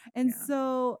 retire? And Yeah.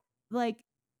 so like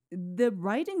the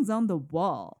writing's on the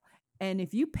wall. And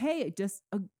if you pay just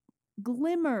a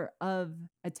glimmer of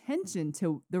attention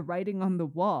to the writing on the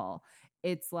wall,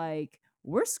 it's like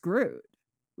we're screwed.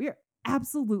 We are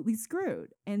absolutely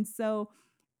screwed. And so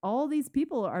all these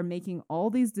people are making all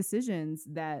these decisions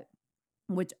that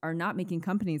which are not making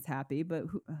companies happy, but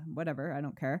whatever, I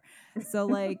don't care. So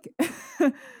like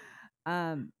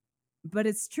um but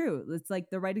it's true. It's like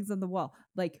the writing's on the wall.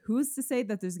 Like, who's to say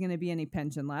that there's going to be any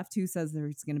pension left? Who says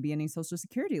there's going to be any social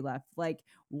security left? Like,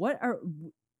 what are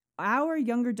our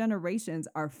younger generations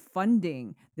are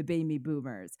funding the baby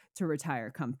boomers to retire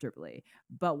comfortably.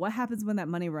 But what happens when that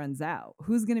money runs out?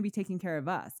 Who's going to be taking care of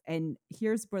us? And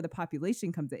here's where the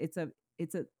population comes in.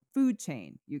 It's a food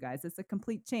chain, you guys. It's a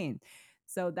complete chain.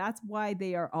 So that's why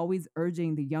they are always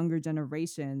urging the younger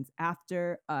generations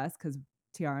after us, because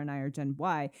Tiara and I are Gen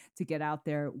Y, to get out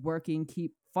there working,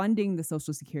 keep funding the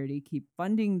Social Security, keep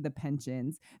funding the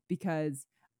pensions, because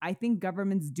I think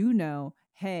governments do know,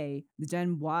 hey, the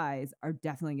Gen Ys are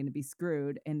definitely going to be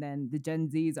screwed. And then the Gen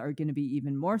Zs are going to be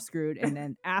even more screwed. And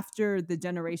then after the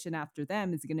generation after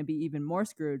them is going to be even more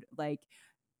screwed. Like,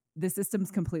 the system's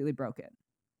completely broken.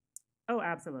 Oh,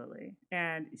 absolutely.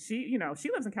 And she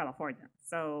lives in California.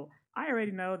 So I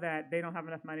already know that they don't have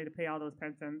enough money to pay all those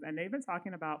pensions. And they've been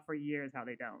talking about for years how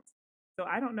they don't. So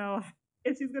I don't know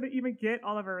if she's going to even get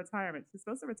all of her retirement. She's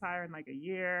supposed to retire in like a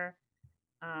year.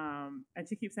 And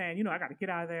she keeps saying, I got to get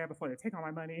out of there before they take all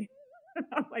my money.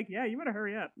 I'm like, yeah, you better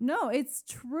hurry up. No, it's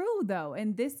true though.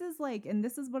 And this is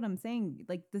what I'm saying.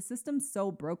 Like, the system's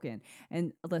so broken.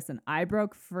 And listen, I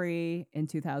broke free in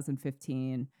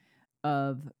 2015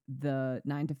 of the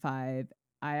 9 to 5.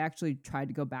 I actually tried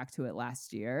to go back to it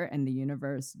last year, and the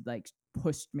universe like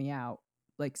pushed me out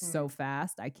like so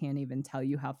fast. I can't even tell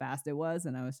you how fast it was.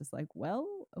 And I was just like, well,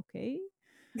 okay.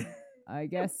 I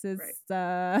guess it's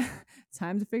right.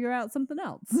 Time to figure out something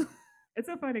else. It's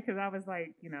so funny because I was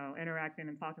like, interacting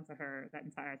and talking to her that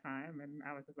entire time. And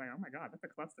I was just like, oh my God, that's a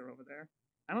cluster over there.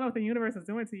 I don't know what the universe is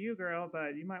doing to you, girl,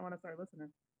 but you might want to start listening.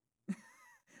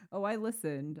 Oh, I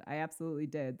listened. I absolutely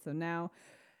did. So now,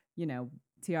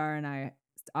 Tiara and I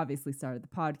obviously started the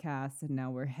podcast, and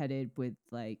now we're headed with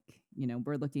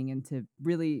we're looking into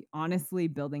really honestly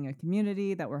building a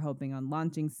community that we're hoping on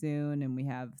launching soon. And we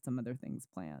have some other things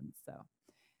planned. So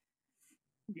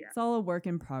yeah, it's all a work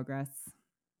in progress.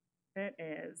 It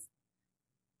is.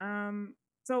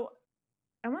 So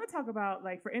I want to talk about,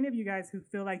 like, for any of you guys who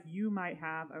feel like you might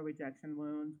have a rejection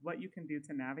wound, what you can do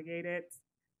to navigate it.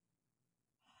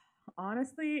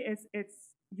 Honestly, it's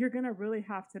you're going to really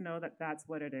have to know that that's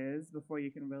what it is before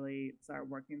you can really start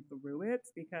working through it,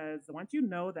 because once you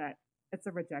know that it's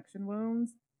a rejection wound,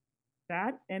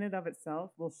 that in and of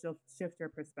itself will shift your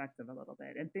perspective a little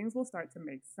bit, and things will start to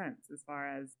make sense as far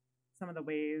as some of the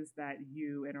ways that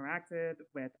you interacted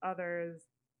with others,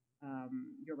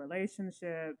 your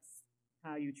relationships,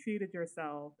 how you treated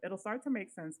yourself. It'll start to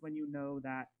make sense when you know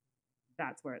that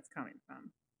that's where it's coming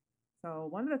from. So,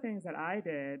 one of the things that I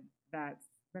did that's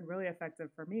been really effective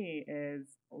for me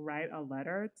is write a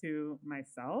letter to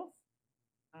myself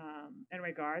in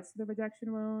regards to the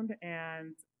rejection wound,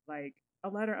 and like a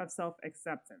letter of self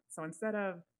acceptance. So, instead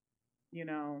of, you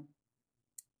know,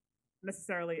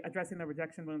 necessarily addressing the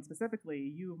rejection wound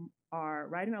specifically, you are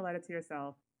writing a letter to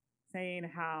yourself saying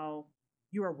how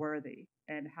you are worthy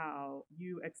and how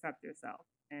you accept yourself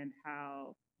and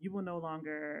how you will no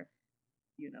longer,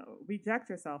 reject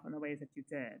yourself in the ways that you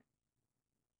did.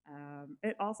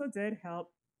 It also did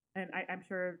help, and I'm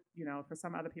sure, for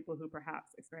some other people who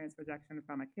perhaps experience rejection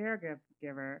from a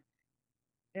caregiver,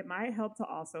 it might help to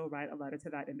also write a letter to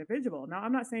that individual. Now,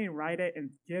 I'm not saying write it and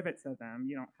give it to them.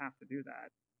 You don't have to do that.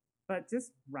 But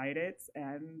just write it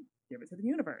and give it to the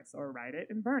universe, or write it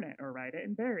and burn it, or write it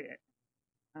and bury it.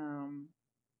 Um,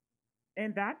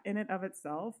 and that in and of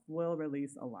itself will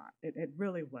release a lot. It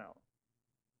really will.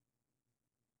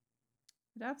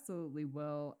 It absolutely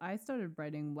will. I started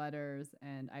writing letters,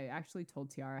 and I actually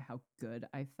told Tiara how good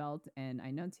I felt. And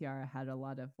I know Tiara had a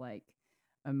lot of like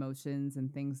emotions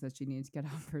and things that she needed to get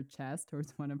off her chest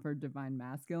towards one of her divine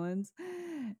masculines.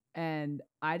 And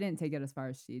I didn't take it as far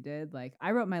as she did. Like,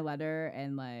 I wrote my letter,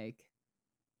 and like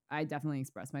I definitely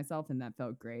expressed myself, and that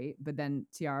felt great. But then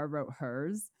Tiara wrote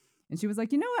hers, and she was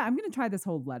like, you know what? I'm going to try this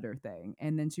whole letter thing.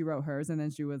 And then she wrote hers, and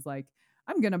then she was like,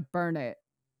 I'm going to burn it.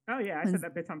 Oh yeah, I set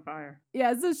that bitch on fire.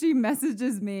 Yeah, so she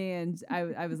messages me, and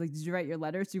I was like, did you write your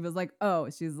letter? She was like, oh,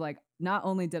 she's like, not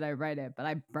only did I write it, but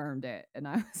I burned it. And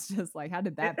I was just like, how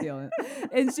did that feel?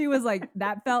 And she was like,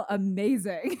 that felt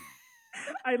amazing.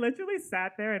 I literally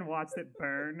sat there and watched it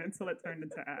burn until it turned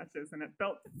into ashes, and it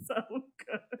felt so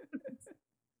good.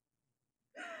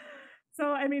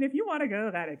 So I mean, if you want to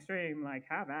go that extreme, like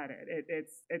have at it.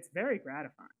 It's very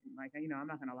gratifying. Like I'm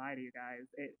not gonna lie to you guys.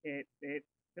 It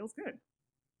feels good.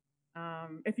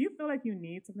 If you feel like you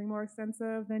need something more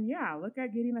extensive, then yeah, look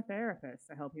at getting a therapist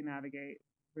to help you navigate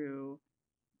through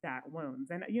that wounds.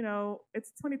 And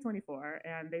it's 2024,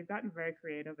 and they've gotten very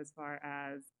creative as far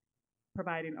as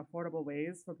providing affordable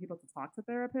ways for people to talk to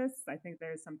therapists. I think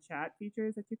there's some chat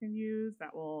features that you can use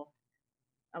that will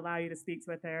allow you to speak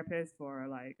to a therapist for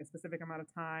like a specific amount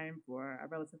of time for a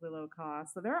relatively low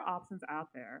cost. So there are options out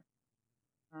there.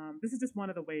 This is just one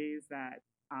of the ways that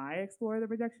I explore the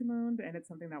rejection wound, and it's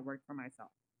something that worked for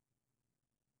myself.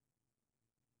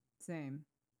 Same.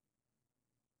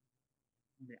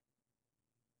 Yeah.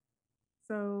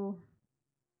 So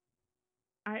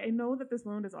I know that this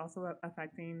wound is also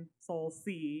affecting soul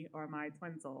C, or my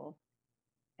twin soul,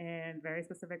 in very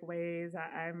specific ways.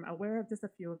 I'm aware of just a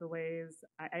few of the ways.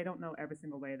 I don't know every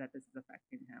single way that this is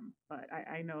affecting him, but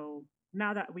I know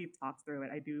now that we've talked through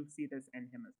it, I do see this in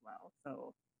him as well.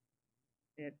 So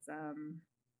it's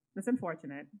it's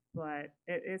unfortunate, but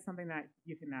it is something that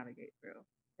you can navigate through.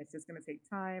 It's just going to take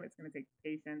time. It's going to take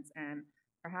patience, and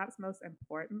perhaps most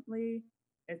importantly,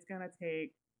 it's going to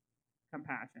take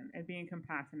compassion and being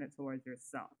compassionate towards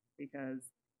yourself,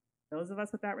 because those of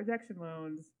us with that rejection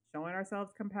wound, showing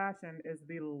ourselves compassion is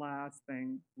the last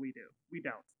thing we do. We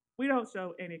don't. We don't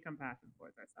show any compassion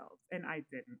towards ourselves. And I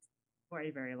didn't for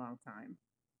a very long time.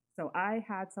 So I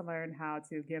had to learn how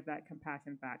to give that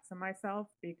compassion back to myself,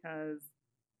 because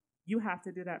you have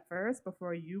to do that first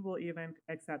before you will even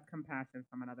accept compassion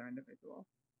from another individual.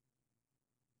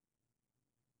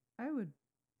 I would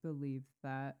believe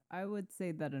that. I would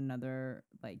say that another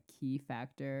like key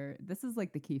factor, this is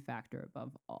like the key factor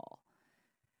above all.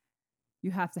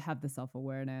 You have to have the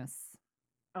self-awareness.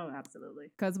 Oh,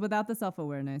 absolutely. Because without the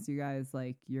self-awareness, you guys,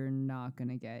 like, you're not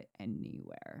gonna get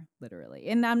anywhere, literally.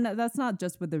 And that's not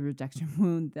just with the rejection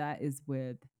wound, that is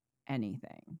with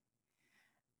anything.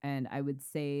 And I would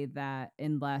say that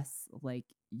unless like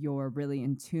you're really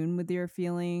in tune with your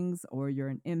feelings, or you're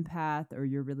an empath, or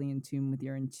you're really in tune with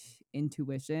your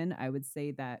intuition, I would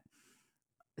say that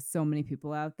so many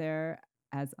people out there,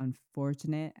 as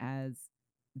unfortunate as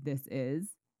this is,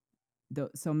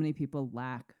 so many people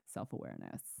lack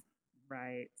self-awareness.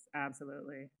 Right.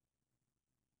 Absolutely.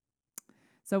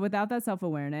 So without that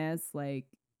self-awareness, like,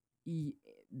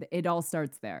 it all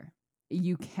starts there.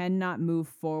 You cannot move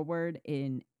forward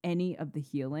in any of the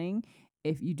healing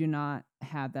if you do not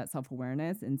have that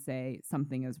self-awareness and say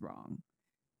something is wrong.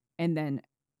 And then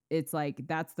it's like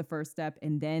that's the first step,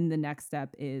 and then the next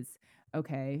step is,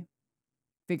 okay,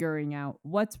 figuring out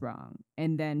what's wrong,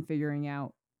 and then figuring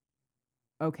out,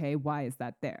 okay, why is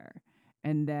that there?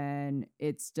 And then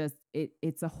it's just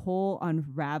it's a whole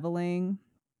unraveling.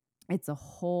 It's a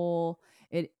whole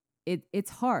it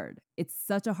it's hard. It's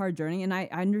such a hard journey, and I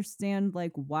understand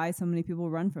like why so many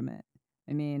people run from it.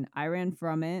 I mean, I ran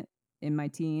from it in my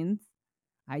teens.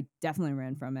 I definitely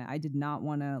ran from it. I did not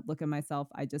want to look at myself.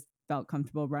 I just felt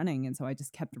comfortable running, and so I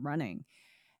just kept running.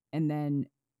 And then,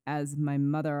 as my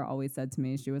mother always said to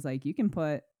me, she was like, "You can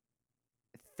put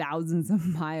thousands of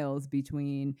miles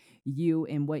between you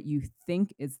and what you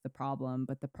think is the problem,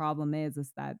 but the problem is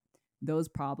that those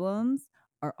problems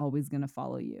are always going to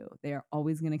follow you. They are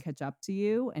always going to catch up to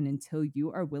you, and until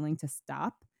you are willing to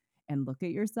stop and look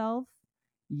at yourself,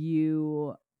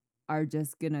 you are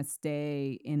just going to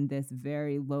stay in this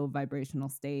very low vibrational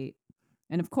state."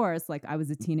 And of course, like, I was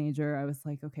a teenager, I was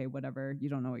like, okay, whatever, you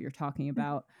don't know what you're talking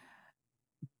about.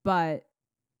 But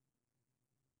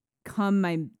come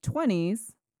my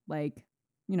 20s, like,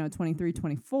 23,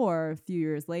 24, a few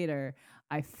years later,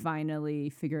 I finally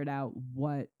figured out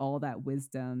what all that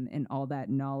wisdom and all that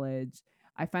knowledge,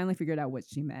 I finally figured out what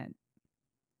she meant.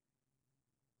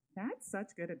 That's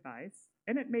such good advice.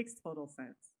 And it makes total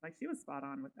sense. Like she was spot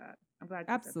on with that. I'm glad she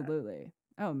said that. Absolutely.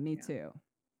 Oh, me Yeah. too.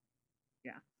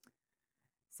 Yeah.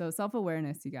 So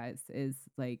self-awareness, you guys, is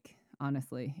like,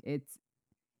 honestly, it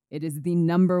is the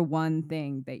number one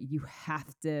thing that you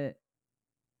have to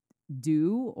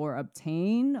do or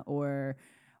obtain, or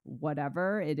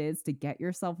whatever it is, to get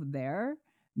yourself there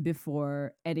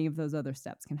before any of those other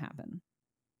steps can happen.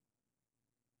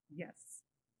 Yes.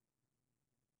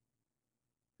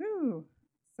 Whew.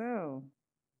 So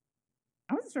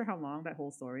I wasn't sure how long that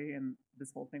whole story and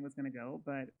this whole thing was going to go,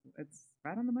 but it's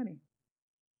right on the money.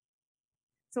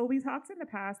 So we talked in the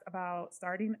past about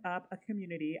starting up a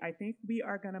community. I think we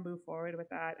are going to move forward with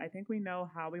that. I think we know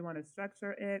how we want to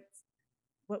structure it.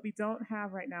 What we don't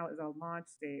have right now is a launch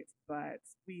date, but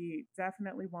we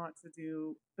definitely want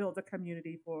to build a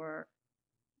community for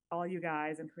all you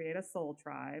guys and create a soul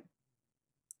tribe.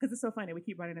 because it's so funny. We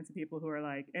keep running into people who are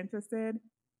like interested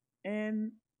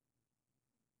in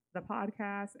the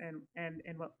podcast and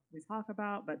what we talk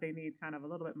about, but they need kind of a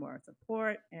little bit more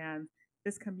support. And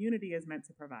this community is meant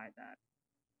to provide that.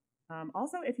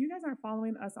 Also, if you guys aren't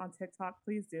following us on TikTok,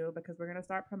 please do because we're going to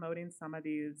start promoting some of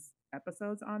these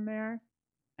episodes on there.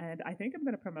 And I think I'm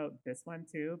going to promote this one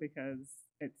too because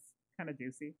it's kind of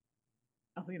juicy.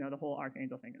 Oh, the whole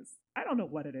archangel thing is, I don't know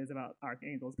what it is about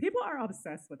archangels. People are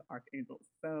obsessed with archangels.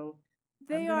 So I'm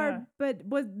They going are, to, but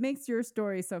what makes your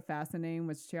story so fascinating,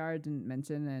 which Tiara didn't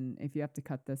mention, and if you have to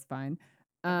cut this, fine.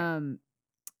 okay. Um,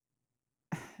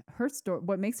 her story,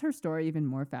 what makes her story even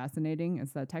more fascinating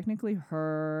is that technically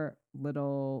her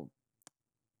little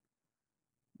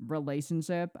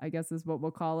relationship, I guess is what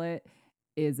we'll call it,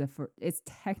 it's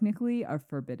technically a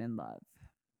forbidden love.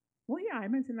 Well, yeah, I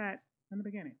mentioned that in the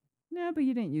beginning. No, but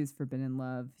you didn't use forbidden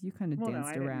love. You kind of Well, no,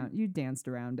 danced around. You danced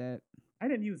around it. I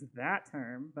didn't use that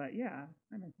term, but yeah,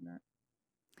 I mentioned that.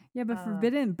 Yeah, but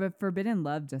Uh, forbidden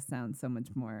love just sounds so much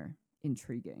more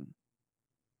intriguing.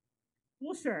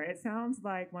 well, sure. It sounds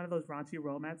like one of those raunchy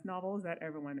romance novels that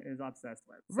everyone is obsessed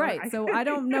with. So Right. I, So I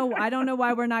don't know. I don't know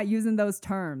why we're not using those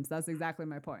terms. That's exactly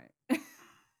my point.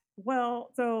 well,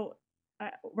 so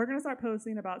we're gonna start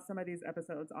posting about some of these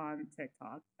episodes on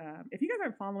TikTok. If you guys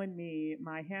aren't following me,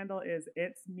 my handle is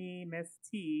it's me Miss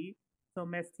T. So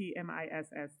Miss T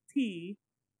MISST.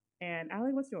 And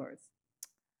Allie, what's yours?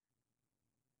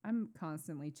 I'm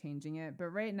constantly changing it, but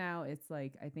right now it's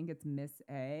like I think it's Miss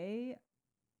A,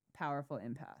 powerful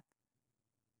empath.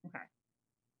 Okay.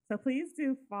 So please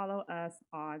do follow us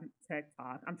on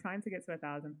TikTok. I'm trying to get to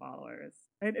 1,000 followers.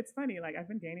 And it's funny, like I've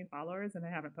been gaining followers and I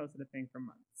haven't posted a thing for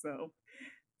months. So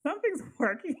something's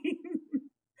working.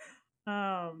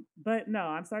 But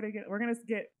no, we're gonna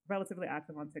get relatively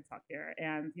active on TikTok here.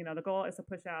 And the goal is to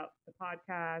push out the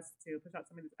podcast, to push out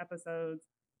some of these episodes.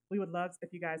 We would love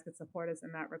if you guys could support us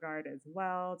in that regard as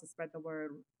well, to spread the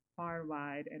word far and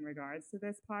wide in regards to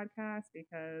this podcast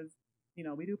because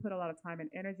we do put a lot of time and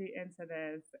energy into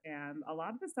this, and a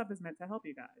lot of this stuff is meant to help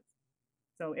you guys.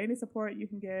 So any support you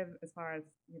can give as far as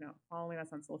following us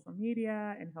on social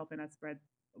media and helping us spread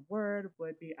the word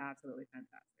would be absolutely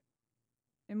fantastic.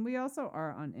 And we also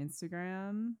are on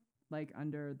Instagram, like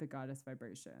under the Goddess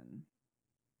Vibration.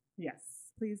 Yes,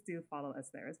 please do follow us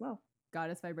there as well.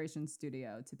 Goddess Vibration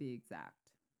Studio, to be exact.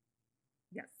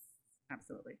 Yes,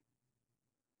 absolutely.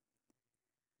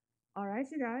 All right,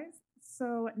 you guys.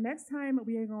 So next time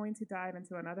we are going to dive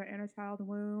into another inner child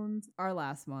wound. Our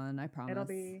last one, I promise.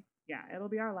 It'll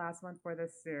be our last one for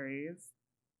this series.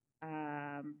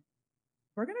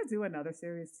 We're gonna do another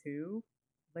series too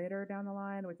later down the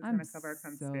line, which is going to cover a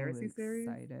conspiracy series.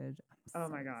 Oh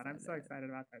my god, I'm so excited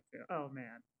about that too. Oh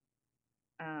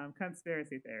man,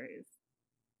 conspiracy theories.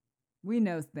 We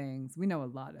know things. We know a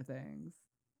lot of things.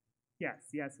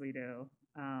 Yes, we do.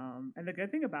 And the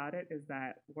good thing about it is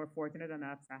that we're fortunate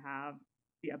enough to have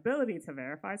the ability to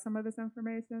verify some of this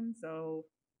information. So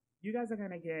you guys are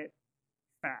going to get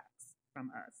facts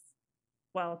from us.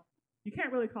 Well, you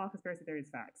can't really call conspiracy theories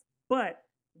facts, but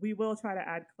we will try to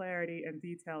add clarity and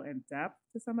detail and depth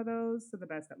to some of those to the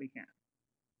best that we can.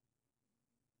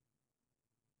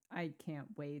 I can't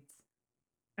wait.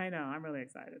 I know, I'm really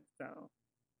excited. So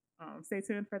stay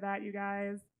tuned for that, you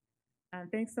guys. And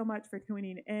thanks so much for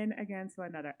tuning in again to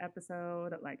another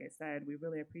episode. Like I said, we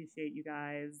really appreciate you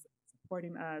guys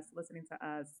supporting us, listening to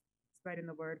us, spreading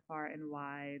the word far and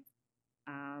wide.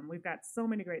 We've got so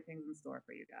many great things in store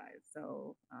for you guys.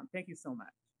 So thank you so much.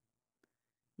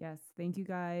 Yes, thank you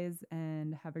guys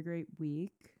and have a great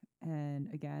week.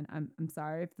 And again, I'm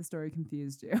sorry if the story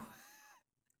confused you.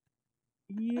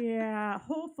 Yeah,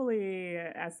 hopefully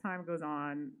as time goes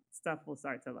on, stuff will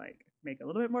start to like make a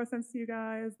little bit more sense to you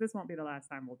guys. This won't be the last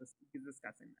time we'll just be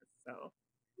discussing this. So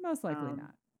most likely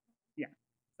not. Yeah.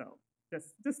 So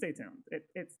just stay tuned. It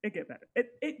gets better.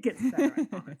 It gets better, I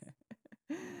promise.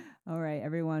 All right,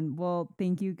 everyone. Well,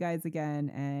 thank you guys again,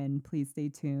 and please stay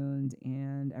tuned.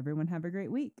 And everyone, have a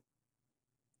great week.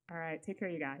 All right, take care,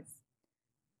 you guys.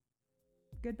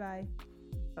 Goodbye.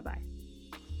 Bye bye.